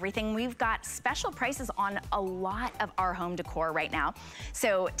see everything. We've got special prices on a lot of our home decor right now.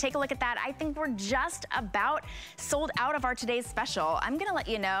 So take a look at that. I think we're just about sold out of our today's special. I'm gonna let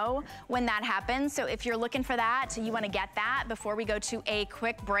you know when that happens. So if you're looking for that, you wanna get that before we go to a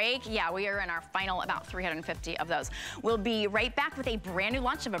quick break. Yeah, we are in our final about 350 of those. We'll be right back with a brand new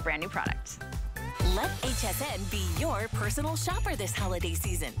launch of a brand new product. Let HSN be your personal shopper this holiday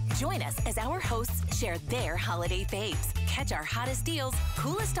season. Join us as our hosts share their holiday faves. Catch our hottest deals,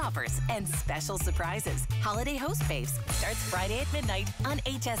 coolest offers, and special surprises. Holiday Host Faves starts Friday at midnight on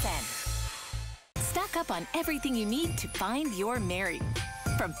HSN. Stock up on everything you need to find your Mary.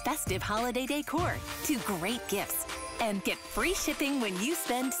 From festive holiday decor to great gifts. And get free shipping when you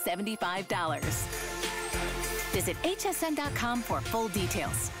spend $75. Visit hsn.com for full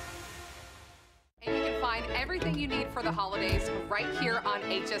details. And you can find everything you need for the holidays right here on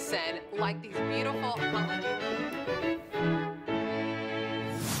HSN, like these beautiful holiday.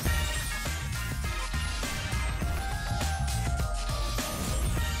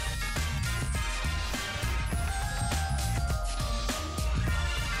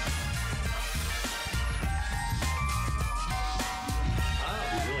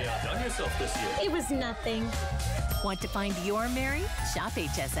 This year. It was nothing. Want to find your Mary? Shop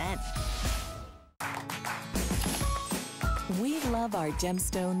HSN. We love our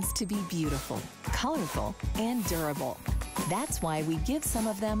gemstones to be beautiful, colorful, and durable. That's why we give some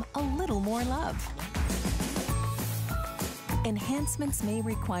of them a little more love. Enhancements may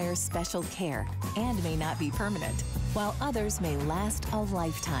require special care and may not be permanent, while others may last a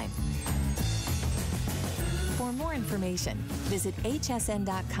lifetime. For more information, visit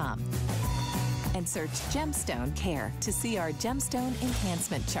hsn.com and search Gemstone Care to see our gemstone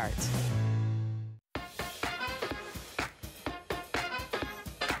enhancement chart.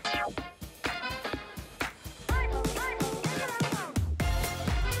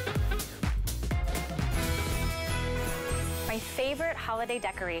 My favorite holiday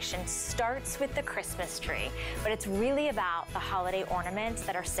decoration starts with the Christmas tree, but it's really about the holiday ornaments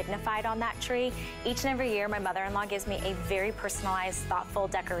that are signified on that tree. Each and every year, my mother-in-law gives me a very personalized, thoughtful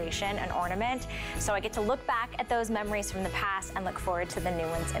decoration and ornament, so I get to look back at those memories from the past and look forward to the new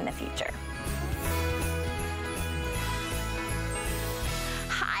ones in the future.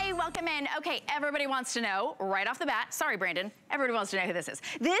 Welcome in. Okay, everybody wants to know right off the bat. Sorry, Brandon. Everybody wants to know who this is.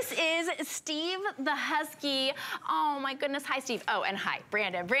 This is Steve the Husky. Oh my goodness. Hi, Steve. Oh, and hi,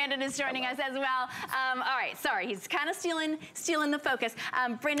 Brandon. Brandon is joining us as well. All right, sorry. He's kind of stealing the focus.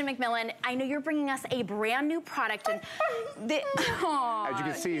 Brandon McMillan, I know you're bringing us a brand new product. And as you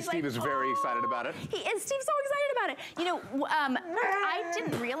can see, Steve is very excited about it. He is. Steve's so excited about it. You know, I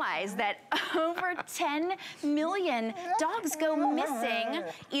didn't realize that over 10 million dogs go missing,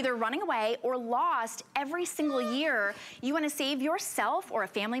 either running away or lost every single year. You want to save yourself or a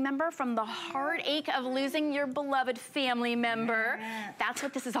family member from the heartache of losing your beloved family member. That's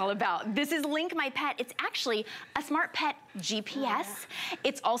what this is all about. This is Link My Pet. It's actually a smart pet GPS.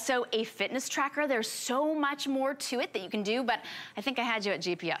 It's also a fitness tracker. There's so much more to it that you can do, but I think I had you at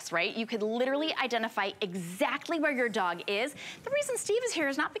GPS, right? You could literally identify exactly where your dog is. The reason Steve is here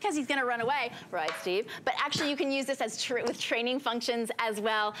is not because he's gonna run away, right, Steve? But actually you can use this as with training functions as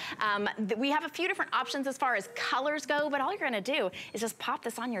well. We have a few different options as far as colors go, but all you're gonna do is just pop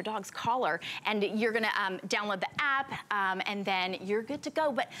this on your dog's collar and you're gonna download the app and then you're good to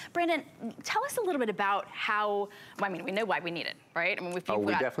go. But Brandon, tell us a little bit about how, well, I mean, we know why we need it, right? I mean, we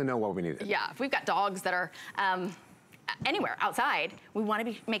definitely know why we need it. Yeah, if we've got dogs that are anywhere outside, we want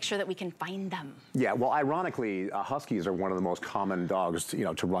to make sure that we can find them. Yeah, well, ironically, Huskies are one of the most common dogs,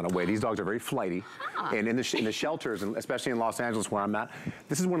 to run away. These dogs are very flighty, and in the shelters, and especially in Los Angeles where I'm at,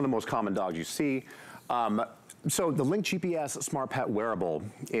 this is one of the most common dogs you see. So the Link GPS Smart Pet wearable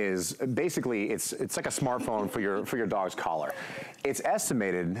is basically, it's like a smartphone for your dog's collar. It's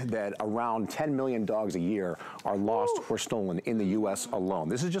estimated that around 10 million dogs a year are lost or stolen in the US alone.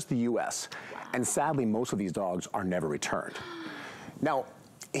 This is just the US. And sadly, most of these dogs are never returned. Now,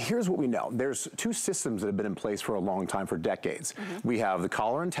 here's what we know. There's two systems that have been in place for a long time, for decades. We have the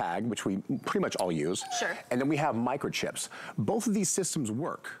collar and tag, which we pretty much all use. Sure. And then we have microchips. Both of these systems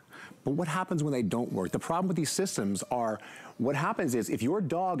work. But what happens when they don't work? The problem with these systems are, what happens is if your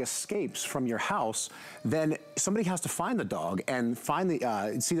dog escapes from your house, then somebody has to find the dog and find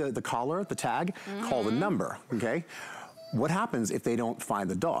see the collar, the tag, call the number, okay? What happens if they don't find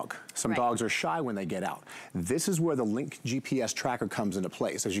the dog? Some dogs are shy when they get out. This is where the Link GPS tracker comes into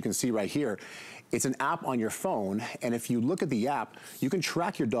place. As you can see right here, it's an app on your phone, and if you look at the app, you can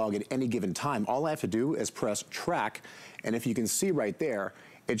track your dog at any given time. All I have to do is press track, and if you can see right there,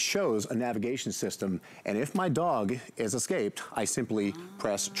 it shows a navigation system, and if my dog is escaped, I simply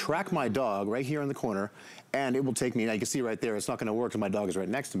press track my dog right here in the corner, and it will take me, and you can see right there, it's not gonna work because my dog is right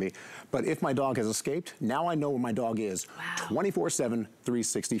next to me, but if my dog has escaped, now I know where my dog is 24/7,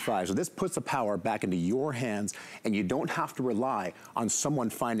 365. So this puts the power back into your hands, and you don't have to rely on someone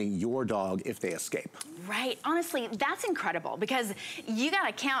finding your dog if they escape. Right, honestly, that's incredible because you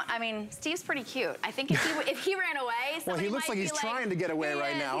gotta count, I mean, Steve's pretty cute. I think if he ran away, well, he looks like he's trying to get away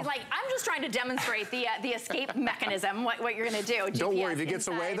right now. He's like, I'm just trying to demonstrate the escape mechanism, what you're gonna do. Don't worry, if he gets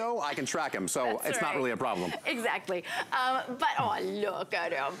away though, I can track him, so it's not really a problem. Exactly, but oh, look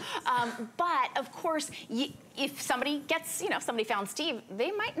at him. But of course, if somebody gets, if somebody found Steve,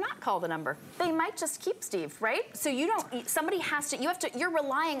 they might not call the number. They might just keep Steve, right? So you don't, somebody has to, you're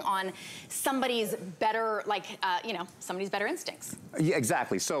relying on somebody's better, somebody's better instincts. Yeah,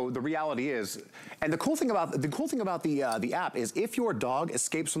 exactly. So the reality is, and the cool thing about the app is if your dog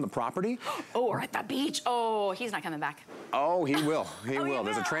escapes from the property. Oh, or at the beach. Oh, he's not coming back. Oh, he will. He will.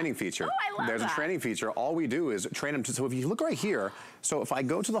 There's a training feature. Oh, I love There's a training feature. All we do is train him to, so if you look right here, so if I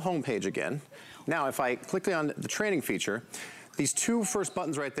go to the home page again, now if I click on the training feature, these two first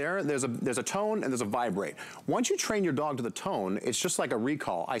buttons right there, there's a tone and there's a vibrate. Once you train your dog to the tone, it's just like a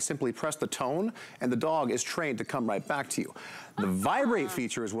recall. I simply press the tone and the dog is trained to come right back to you. The vibrate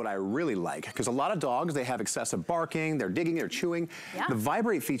feature is what I really like, because a lot of dogs, they have excessive barking, they're digging, they're chewing. Yeah. The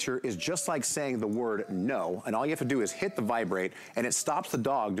vibrate feature is just like saying the word no, and all you have to do is hit the vibrate and it stops the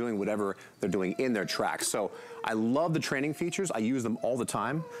dog doing whatever they're doing in their tracks. So I love the training features. I use them all the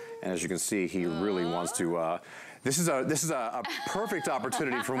time. And as you can see, he really wants to, this is a perfect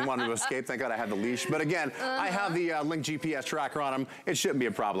opportunity for one to escape. Thank God I had the leash. But again, I have the Link GPS tracker on him. It shouldn't be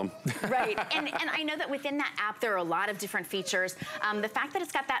a problem. Right, and I know that within that app, there are a lot of different features. The fact that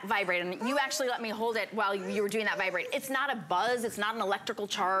it's got that vibrate, and you actually let me hold it while you were doing that vibrate. It's not a buzz, it's not an electrical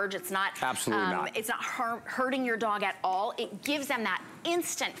charge, it's not. Absolutely not. It's not hurting your dog at all. It gives them that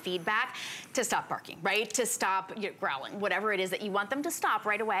instant feedback to stop barking, right? To stop growling, whatever it is that you want them to stop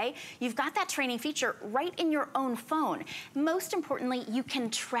right away. You've got that training feature right in your own phone. Most importantly, you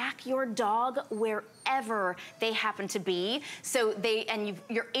can track your dog wherever they happen to be. So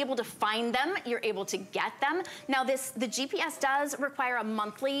you're able to find them, you're able to get them. Now the GPS does require a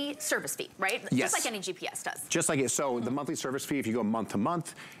monthly service fee, right? Yes. Just like any GPS does. Just like it. So the monthly service fee, if you go month to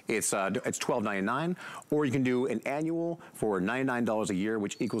month, it's $12.99, or you can do an annual for $99 a year,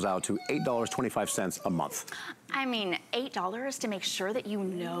 which equals out to $8.25 a month. I mean, $8 to make sure that you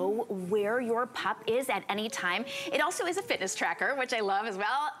know where your pup is at any time. It also is a fitness tracker, which I love as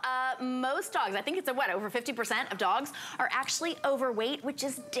well. Most dogs, I think it's over 50% of dogs are actually overweight, which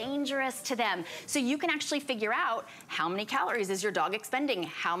is dangerous to them. So you can actually figure out how many calories is your dog expending,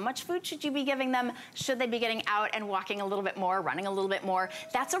 how much food should you be giving them, should they be getting out and walking a little bit more, running a little bit more.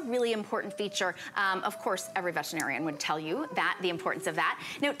 That's a really important feature. Of course, every veterinarian would tell you that, the importance of that.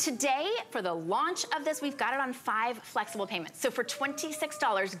 Now today, for the launch of this, we've got it on 5 flexible payments. So for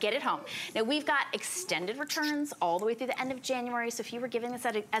 $26, get it home. Now we've got extended returns all the way through the end of January. So if you were giving this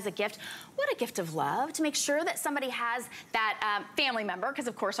as a gift, what a gift of love to make sure that somebody has that family member, because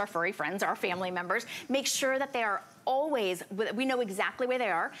of course our furry friends are family members. Make sure that they are always, we know exactly where they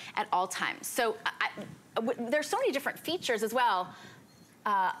are at all times. So there's so many different features as well.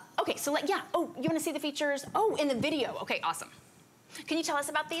 Okay, so oh, you wanna see the features? Oh, in the video, okay, awesome. Can you tell us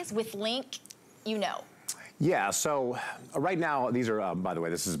about these? With Link, Yeah, so right now, these are, by the way,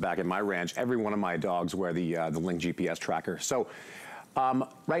 this is back in my ranch. Every one of my dogs wear the Link GPS tracker. So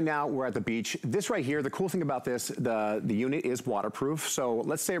right now, we're at the beach. This right here, the cool thing about this, the unit is waterproof. So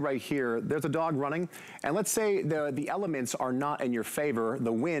let's say right here, there's a dog running, and let's say the elements are not in your favor.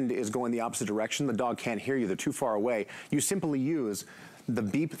 The wind is going the opposite direction. The dog can't hear you. They're too far away. You simply use the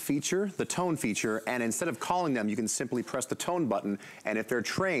beep feature, the tone feature, and instead of calling them, you can simply press the tone button, and if they're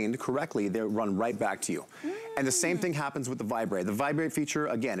trained correctly, they'll run right back to you. And the same thing happens with the vibrate. The vibrate feature,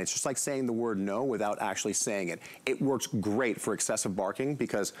 again, it's just like saying the word no without actually saying it. It works great for excessive barking,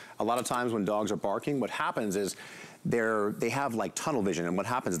 because a lot of times when dogs are barking, what happens is they have like tunnel vision, and what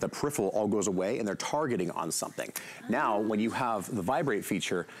happens is the peripheral all goes away and they're targeting on something. Now, when you have the vibrate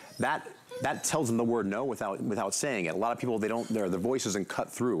feature, that tells them the word no without saying it. A lot of people, their voice isn't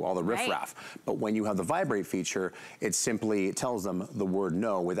cut through all the riffraff. Right. But when you have the vibrate feature, it simply tells them the word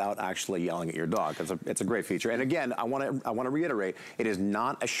no without actually yelling at your dog. It's a great feature. And again, I want to reiterate, it is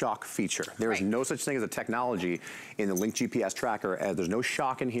not a shock feature. There is no such thing as a technology in the Link GPS tracker. There's no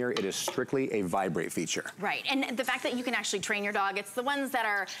shock in here. It is strictly a vibrate feature. Right, and the fact that you can actually train your dog, it's the ones that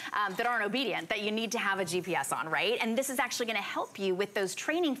aren't obedient that you need to have a GPS on, right? And this is actually going to help you with those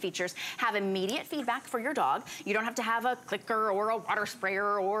training features, have have immediate feedback for your dog. You don't have to have a clicker or a water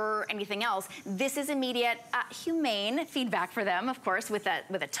sprayer or anything else. This is immediate, humane feedback for them, of course, with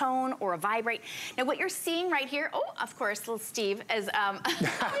a tone or a vibrate. Now, what you're seeing right here, oh, of course, little Steve is,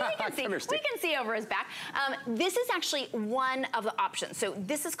 we can see over his back. This is actually one of the options. So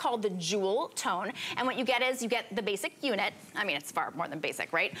this is called the Jewel tone. And what you get is you get the basic unit. I mean, it's far more than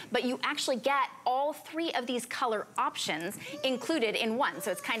basic, right? But you actually get all three of these color options included in one.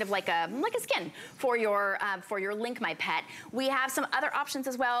 So it's kind of like a skin for your Link My Pet. We have some other options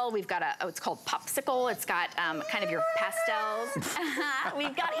as well. We've got it's called Popsicle. It's got kind of your pastels. We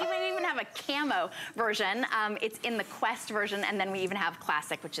even have a camo version. It's in the Quest version, and then we even have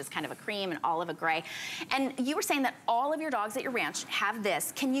Classic, which is kind of a cream and olive a gray. And you were saying that all of your dogs at your ranch have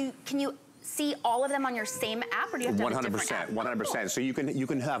this. Can you see all of them on your same app, or do you have to have a different app? 100%. So you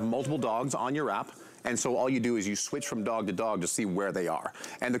can have multiple dogs on your app. And so all you do is you switch from dog to dog to see where they are.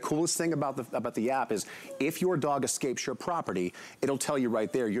 And the coolest thing about the app is if your dog escapes your property, it'll tell you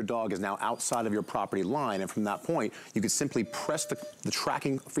right there your dog is now outside of your property line. And from that point, you can simply press the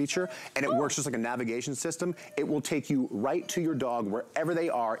tracking feature, and it works just like a navigation system. It will take you right to your dog wherever they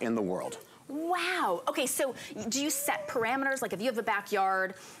are in the world. Wow. Okay, so do you set parameters? Like if you have a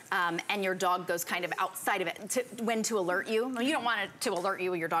backyard and your dog goes kind of outside of it, when to alert you? Well, you don't want it to alert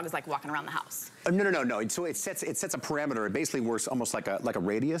you when your dog is like walking around the house. No. So it sets a parameter. It basically works almost like a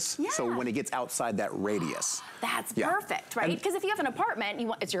radius. Yeah. So when it gets outside that radius. That's perfect, right? Because if you have an apartment,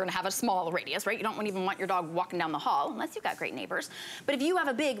 you're going to have a small radius, right? You don't even want your dog walking down the hall unless you've got great neighbors. But if you have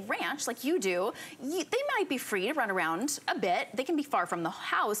a big ranch like you do, they might be free to run around a bit. They can be far from the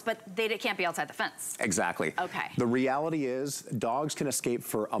house, but they can't be outside the fence. Exactly. Okay. The reality is dogs can escape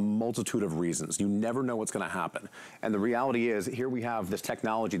for a multitude of reasons. You never know what's going to happen. And the reality is here we have this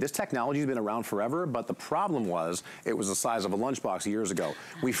technology. This technology has been around forever, but the problem was it was the size of a lunchbox years ago.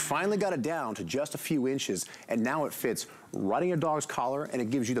 We finally got it down to just a few inches, and now it fits right in your dog's collar, and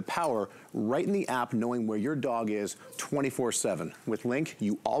it gives you the power right in the app knowing where your dog is 24/7. With Link,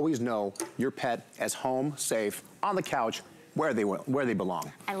 you always know your pet is home, safe, on the couch, where they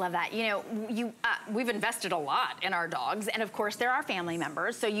belong. I love that. You know, we've invested a lot in our dogs, and of course they're our family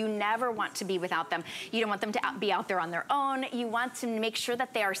members, so you never want to be without them. You don't want them to be out there on their own. You want to make sure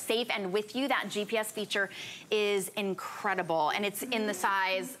that they are safe and with you. That GPS feature is incredible, and it's in the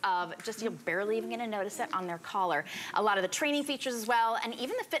size of just, you're barely even gonna notice it on their collar. A lot of the training features as well, and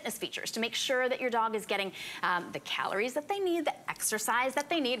even the fitness features to make sure that your dog is getting the calories that they need, the exercise that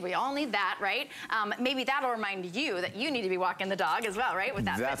they need. We all need that, right? Maybe that'll remind you that you need to be walking the dog as well, right? With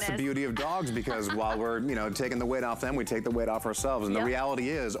that That's fitness. the beauty of dogs, because while we're, taking the weight off them, we take the weight off ourselves. And the reality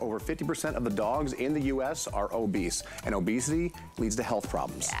is over 50% of the dogs in the US are obese, and obesity leads to health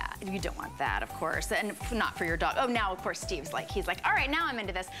problems. Yeah, you don't want that, of course, and not for your dog. Oh, now, of course, Steve's he's like, all right, now I'm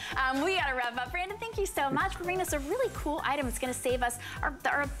into this. We gotta wrap up. Brandon, thank you so much for bringing us a really cool item. It's gonna save us our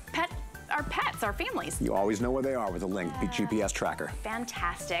pets, our families. You always know where they are with a Link GPS tracker.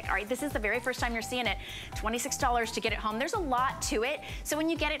 Fantastic. All right, this is the very first time you're seeing it. $26 to get it home. There's a lot to it. So when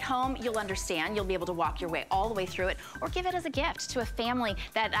you get it home, you'll understand. You'll be able to walk your way all the way through it, or give it as a gift to a family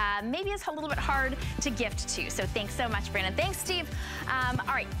that maybe is a little bit hard to gift to. So thanks so much, Brandon. Thanks, Steve.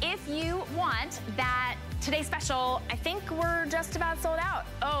 All right, if you want that today's special, I think we're just about sold out.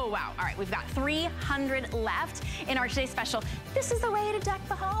 Oh, wow. All right, we've got 300 left in our today's special. This is the way to deck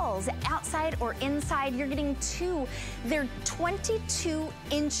the halls. Outside or inside, you're getting two. They're 22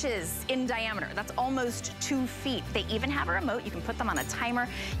 inches in diameter. That's almost 2 feet. They even have a remote. You can put them on a timer.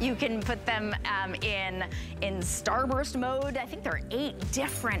 You can put them in starburst mode. I think there are 8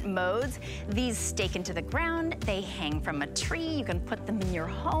 different modes. These stake into the ground. They hang from a tree. You can put them in your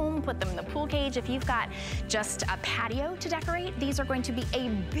home, put them in the pool cage. If you've got just a patio to decorate, these are going to be a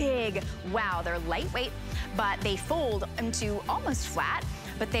big wow. They're lightweight, but they fold into almost flat.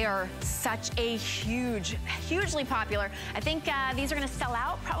 But they are such a hugely popular. I think these are gonna sell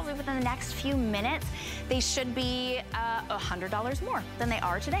out probably within the next few minutes. They should be $100 more than they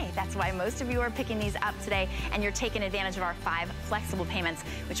are today. That's why most of you are picking these up today, and you're taking advantage of our 5 flexible payments,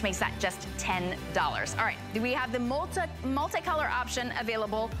 which makes that just $10. All right, we have the multicolor option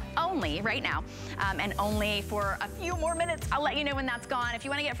available only right now, and only for a few more minutes. I'll let you know when that's gone. If you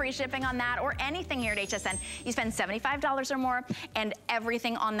wanna get free shipping on that or anything here at HSN, you spend $75 or more, and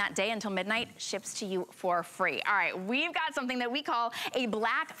everything on that day until midnight ships to you for free. All right, we've got something that we call a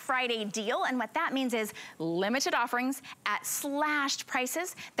Black Friday deal, and what that means is limited offerings at slashed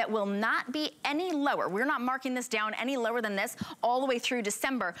prices that will not be any lower. We're not marking this down any lower than this all the way through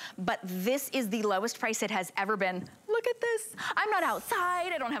December, but this is the lowest price it has ever been. Look at this. I'm not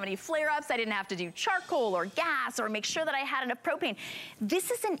outside. I don't have any flare-ups. I didn't have to do charcoal or gas or make sure that I had enough propane.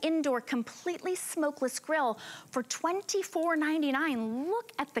 This is an indoor completely smokeless grill for $24.99.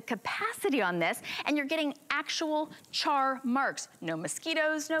 Look at the capacity on this, and you're getting actual char marks. No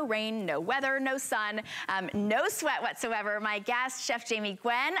mosquitoes, no rain, no weather, no sun, no sweat whatsoever. My guest, Chef Jamie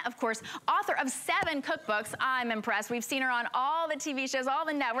Gwen, of course, author of 7 cookbooks. I'm impressed. We've seen her on all the TV shows, all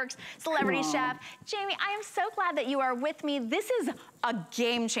the networks, celebrity chef. Jamie, I am so glad that you are with me. This is a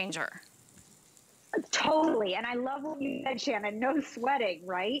game changer. Totally, and I love what you said, Shannon, no sweating,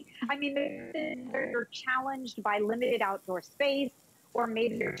 right? I mean, you're challenged by limited outdoor space, or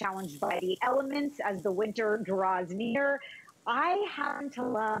maybe you're challenged by the elements as the winter draws near. I happen to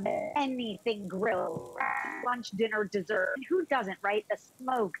love anything grilled, lunch, dinner, dessert. Who doesn't, right? The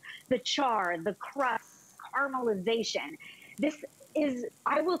smoke, the char, the crust, caramelization. This is,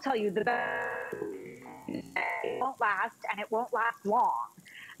 I will tell you, the best. It won't last, and it won't last long,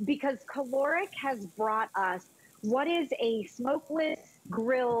 because Caloric has brought us what is a smokeless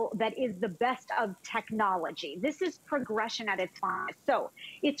grill that is the best of technology. This is progression at its finest. So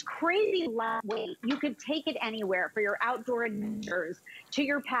it's crazy lightweight. You could take it anywhere for your outdoor adventures, to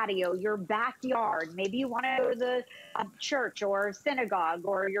your patio, your backyard. Maybe you want to go to the church or synagogue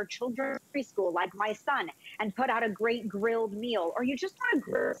or your children's preschool like my son and put out a great grilled meal. Or you just want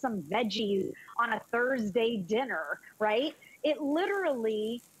to grill some veggies on a Thursday dinner, right? It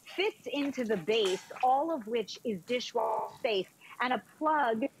literally fits into the base, all of which is dishwasher safe, and a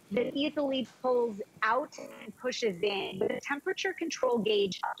plug that easily pulls out and pushes in with a temperature control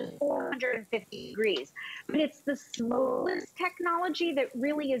gauge up to 450 degrees. But it's the smokeless technology that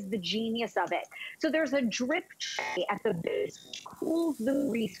really is the genius of it. So there's a drip tray at the base, which cools the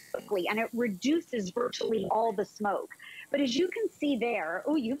grease quickly, and it reduces virtually all the smoke. But as you can see there,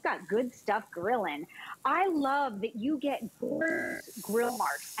 oh, you've got good stuff grilling. I love that you get gorgeous grill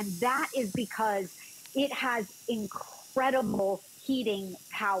marks, and that is because it has incredible heating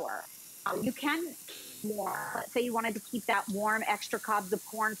power. You can warm. Let's say you wanted to keep that warm, extra cobs of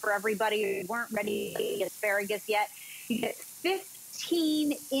corn for everybody, or you weren't ready to eat asparagus yet. You get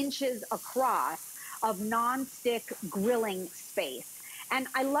 15 inches across of non-stick grilling space. And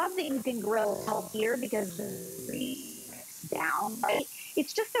I love that you can grill healthier because the grease breaks down, right?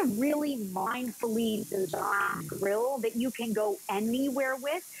 It's just a really mindfully designed grill that you can go anywhere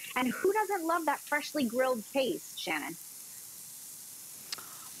with. And who doesn't love that freshly grilled taste, Shannon?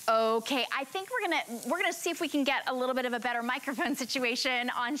 Okay, I think we're gonna see if we can get a little bit of a better microphone situation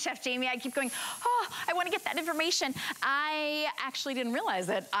on Chef Jamie. I keep going, oh, I want to get that information. I actually didn't realize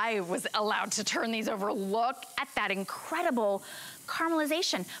that I was allowed to turn these over. Look at that incredible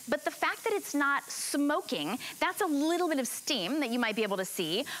caramelization. But the fact that it's not smoking, that's a little bit of steam that you might be able to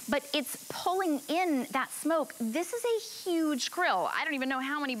see, but it's pulling in that smoke. This is a huge grill. I don't even know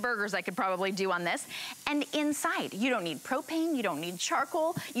how many burgers I could probably do on this. And inside, you don't need propane, you don't need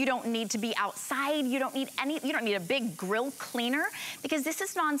charcoal, you don't need to be outside, you don't need a big grill cleaner, because this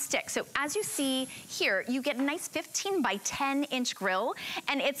is non-stick. So as you see here, you get a nice 15 by 10 inch grill,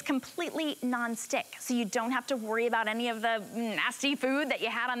 and it's completely non-stick. So you don't have to worry about any of the nasty food that you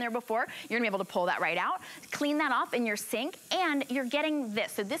had on there before. You're gonna be able to pull that right out, clean that off in your sink, and you're getting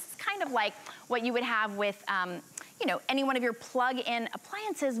this. So this is kind of like what you would have with you know, any one of your plug-in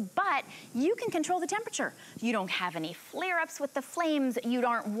appliances, but you can control the temperature. You don't have any flare-ups with the flames. You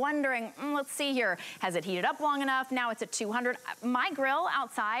aren't wondering, let's see here, has it heated up long enough? Now it's at 200. My grill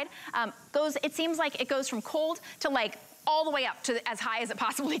outside it seems like it goes from cold to like all the way up to as high as it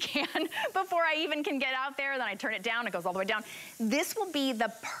possibly can before I even can get out there. Then I turn it down, it goes all the way down. This will be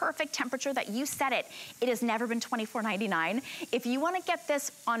the perfect temperature that you set it. It has never been $24.99. If you wanna get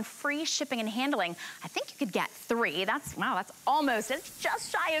this on free shipping and handling, I think you could get 3. Wow, that's almost, it's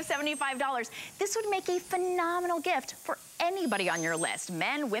just shy of $75. This would make a phenomenal gift for anybody on your list,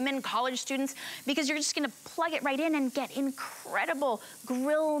 men, women, college students, because you're just gonna plug it right in and get incredible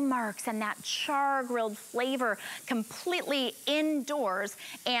grill marks and that char grilled flavor completely indoors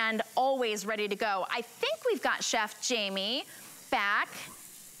and always ready to go. I think we've got Chef Jamie back.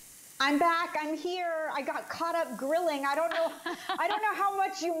 I'm back, I'm here. I got caught up grilling. I don't know how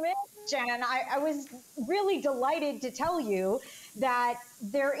much you missed, Jen. I was really delighted to tell you that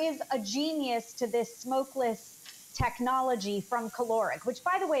there is a genius to this smokeless technology from Caloric, which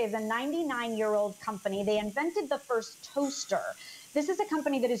by the way is a 99-year-old company. They invented the first toaster This is a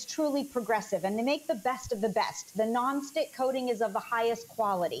company that is truly progressive, and they make the best of the best. The non-stick coating is of the highest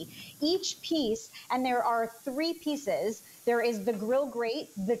quality. Each piece, and there are 3 pieces, there is the grill grate,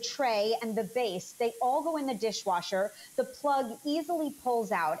 the tray, and the base. They all go in the dishwasher. The plug easily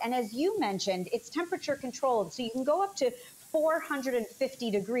pulls out. And as you mentioned, it's temperature controlled, so you can go up to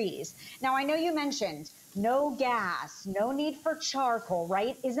 450 degrees. Now, I know you mentioned no gas, no need for charcoal,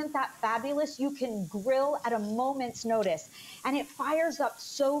 right? Isn't that fabulous? You can grill at a moment's notice, and it fires up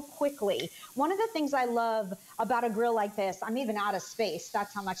so quickly. One of the things I love about a grill like this, I'm even out of space,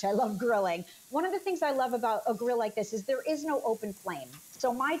 that's how much I love grilling. One of the things I love about a grill like this is there is no open flame.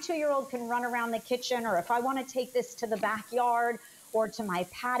 So my 2-year-old can run around the kitchen, or if I want to take this to the backyard or to my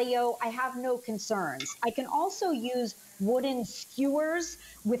patio, I have no concerns. I can also use wooden skewers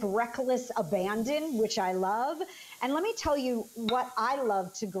with reckless abandon, which I love. And let me tell you what I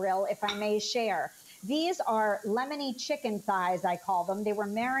love to grill, if I may share. These are lemony chicken thighs, I call them. They were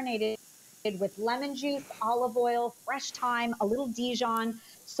marinated with lemon juice, olive oil, fresh thyme, a little Dijon,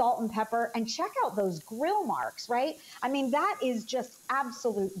 salt and pepper, and check out those grill marks, right? I mean, that is just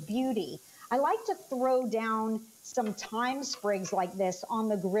absolute beauty. I like to throw down some thyme sprigs like this on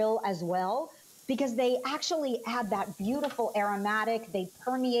the grill as well, because they actually add that beautiful aromatic, they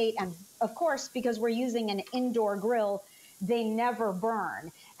permeate, and of course, because we're using an indoor grill, they never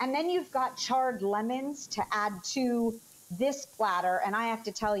burn. And then you've got charred lemons to add to this platter, and I have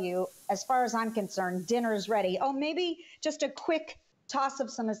to tell you, as far as I'm concerned, dinner's ready. Oh, maybe just a quick toss of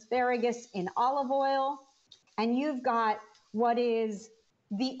some asparagus in olive oil, and you've got what is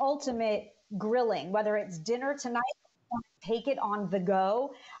the ultimate grilling, whether it's dinner tonight, take it on the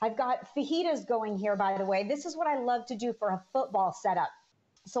go. I've got fajitas going here, by the way. This is what I love to do for a football setup.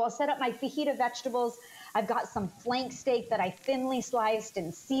 So I'll set up my fajita vegetables. I've got some flank steak that I thinly sliced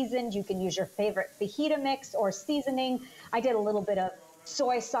and seasoned. You can use your favorite fajita mix or seasoning. I did a little bit of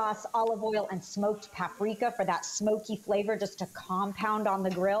soy sauce, olive oil, and smoked paprika for that smoky flavor, just to compound on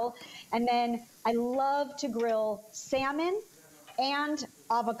the grill. And then I love to grill salmon and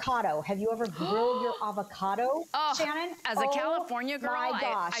avocado. Have you ever grilled your avocado, Shannon? As a California girl,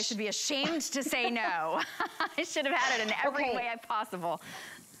 I should be ashamed to say no. I should have had it in every way possible.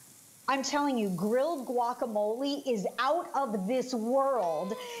 I'm telling you, grilled guacamole is out of this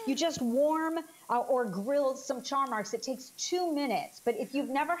world. You just warm or grill some char marks. It takes 2 minutes. But if you've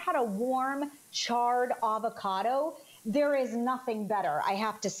never had a warm, charred avocado, there is nothing better, I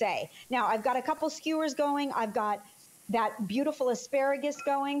have to say. Now, I've got a couple skewers going. I've got that beautiful asparagus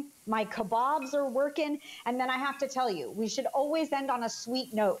going. My kebabs are working. And then I have to tell you, we should always end on a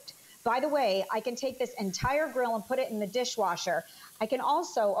sweet note. By the way, I can take this entire grill and put it in the dishwasher. I can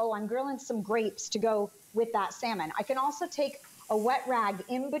also, I'm grilling some grapes to go with that salmon. I can also take a wet rag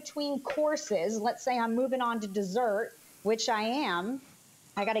in between courses. Let's say I'm moving on to dessert, which I am.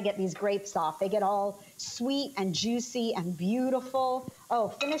 I got to get these grapes off. They get all sweet and juicy and beautiful. Oh,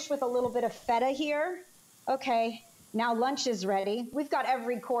 finish with a little bit of feta here. Okay. Now lunch is ready. We've got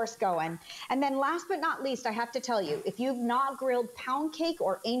every course going. And then last but not least, I have to tell you, if you've not grilled pound cake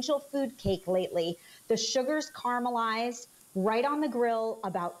or angel food cake lately, the sugars caramelize right on the grill,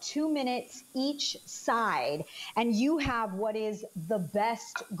 about 2 minutes each side, and you have what is the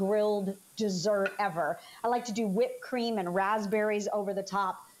best grilled dessert ever. I like to do whipped cream and raspberries over the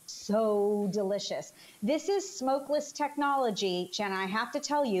top. So delicious. This is smokeless technology, Jenna. I have to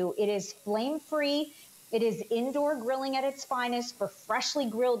tell you, it is flame-free. It is indoor grilling at its finest for freshly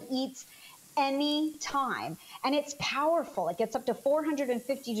grilled eats any time. And it's powerful. It gets up to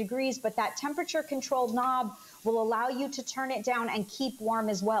 450 degrees, but that temperature controlled knob will allow you to turn it down and keep warm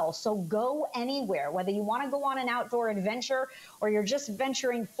as well. So go anywhere, whether you want to go on an outdoor adventure or you're just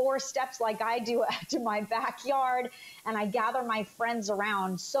venturing 4 steps like I do to my backyard and I gather my friends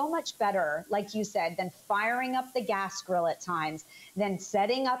around. So much better, like you said, than firing up the gas grill at times, than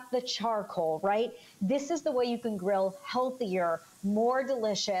setting up the charcoal, right? This is the way you can grill healthier, more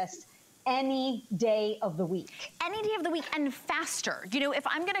delicious, any day of the week. Any day of the week and faster. You know, if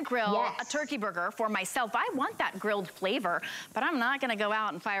I'm gonna grill a turkey burger for myself, I want that grilled flavor, but I'm not gonna go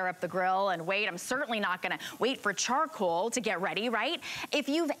out and fire up the grill and wait. I'm certainly not gonna wait for charcoal to get ready, right? If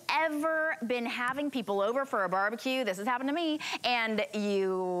you've ever been having people over for a barbecue, this has happened to me, and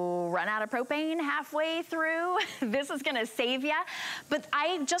you run out of propane halfway through, this is gonna save you. But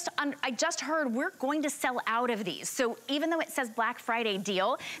I just heard we're going to sell out of these. So even though it says Black Friday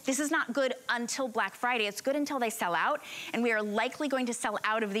deal, this is not good until Black Friday. It's good until they sell out, and we are likely going to sell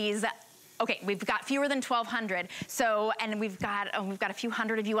out of these Okay, we've got fewer than 1,200. So, and we've got a few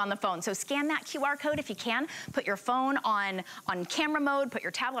hundred of you on the phone. So scan that QR code if you can. Put your phone on camera mode, put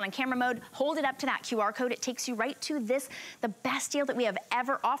your tablet on camera mode, hold it up to that QR code. It takes you right to this, the best deal that we have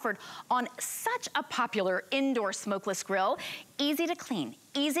ever offered on such a popular indoor smokeless grill. Easy to clean,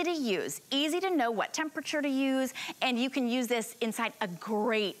 easy to use, easy to know what temperature to use, and you can use this inside a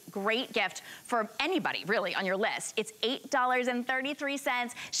great, great gift for anybody really on your list. It's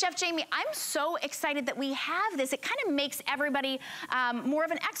 $8.33. Chef Jamie, I'm so excited that we have this. It kind of makes everybody more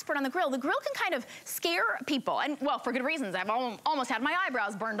of an expert on the grill. The grill can kind of scare people, and well, for good reasons. I've almost had my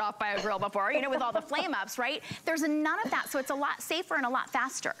eyebrows burned off by a grill before, you know, with all the flame ups, right? There's none of that, so it's a lot safer and a lot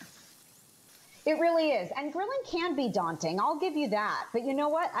faster. It really is. And grilling can be daunting. I'll give you that. But you know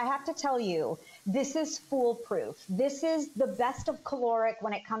what? I have to tell you, this is foolproof. This is the best of caloric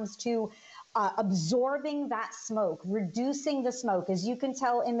when it comes to absorbing that smoke, reducing the smoke. As you can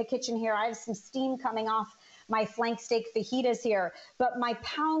tell in the kitchen here, I have some steam coming off my flank steak fajitas here, but my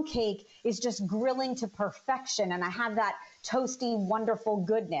pound cake is just grilling to perfection. And I have that toasty, wonderful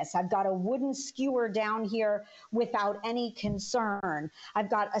goodness. I've got a wooden skewer down here without any concern. I've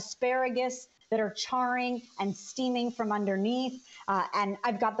got asparagus that are charring and steaming from underneath. And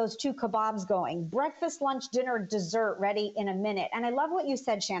I've got those 2 kebabs going. Breakfast, lunch, dinner, dessert ready in a minute. And I love what you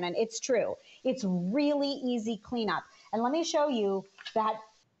said, Shannon. It's true. It's really easy cleanup. And let me show you that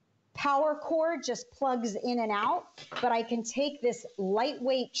power cord just plugs in and out, but I can take this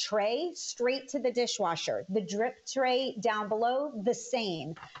lightweight tray straight to the dishwasher. The drip tray down below, the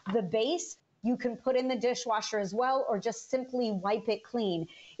same. The base, you can put in the dishwasher as well, or just simply wipe it clean.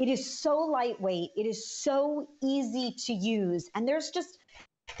 It is so lightweight. It is so easy to use. And there's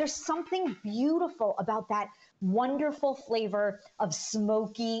something beautiful about that wonderful flavor of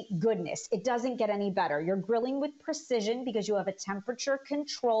smoky goodness. It doesn't get any better. You're grilling with precision because you have a temperature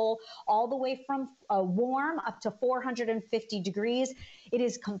control all the way from warm up to 450 degrees. It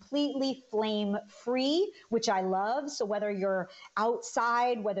is completely flame free, which I love. So whether you're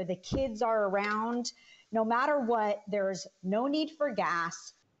outside, whether the kids are around, no matter what, there's no need for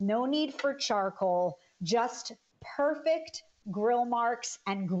gas, no need for charcoal, just perfect grill marks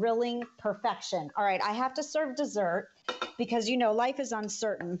and grilling perfection. All right, I have to serve dessert because, you know, life is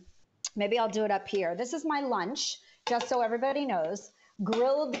uncertain. Maybe I'll do it up here. This is my lunch, just so everybody knows.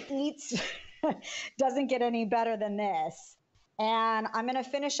 Grilled eats doesn't get any better than this. And I'm going to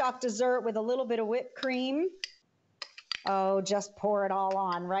finish off dessert with a little bit of whipped cream. Oh, just pour it all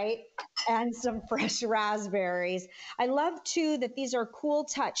on, right? And some fresh raspberries. I love, too, that these are Cool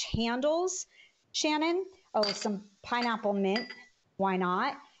Touch handles, Shannon. Oh, some pineapple mint, why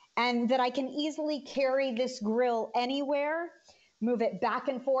not? And that I can easily carry this grill anywhere, move it back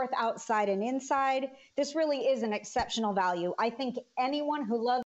and forth outside and inside. This really is an exceptional value. I think anyone who loves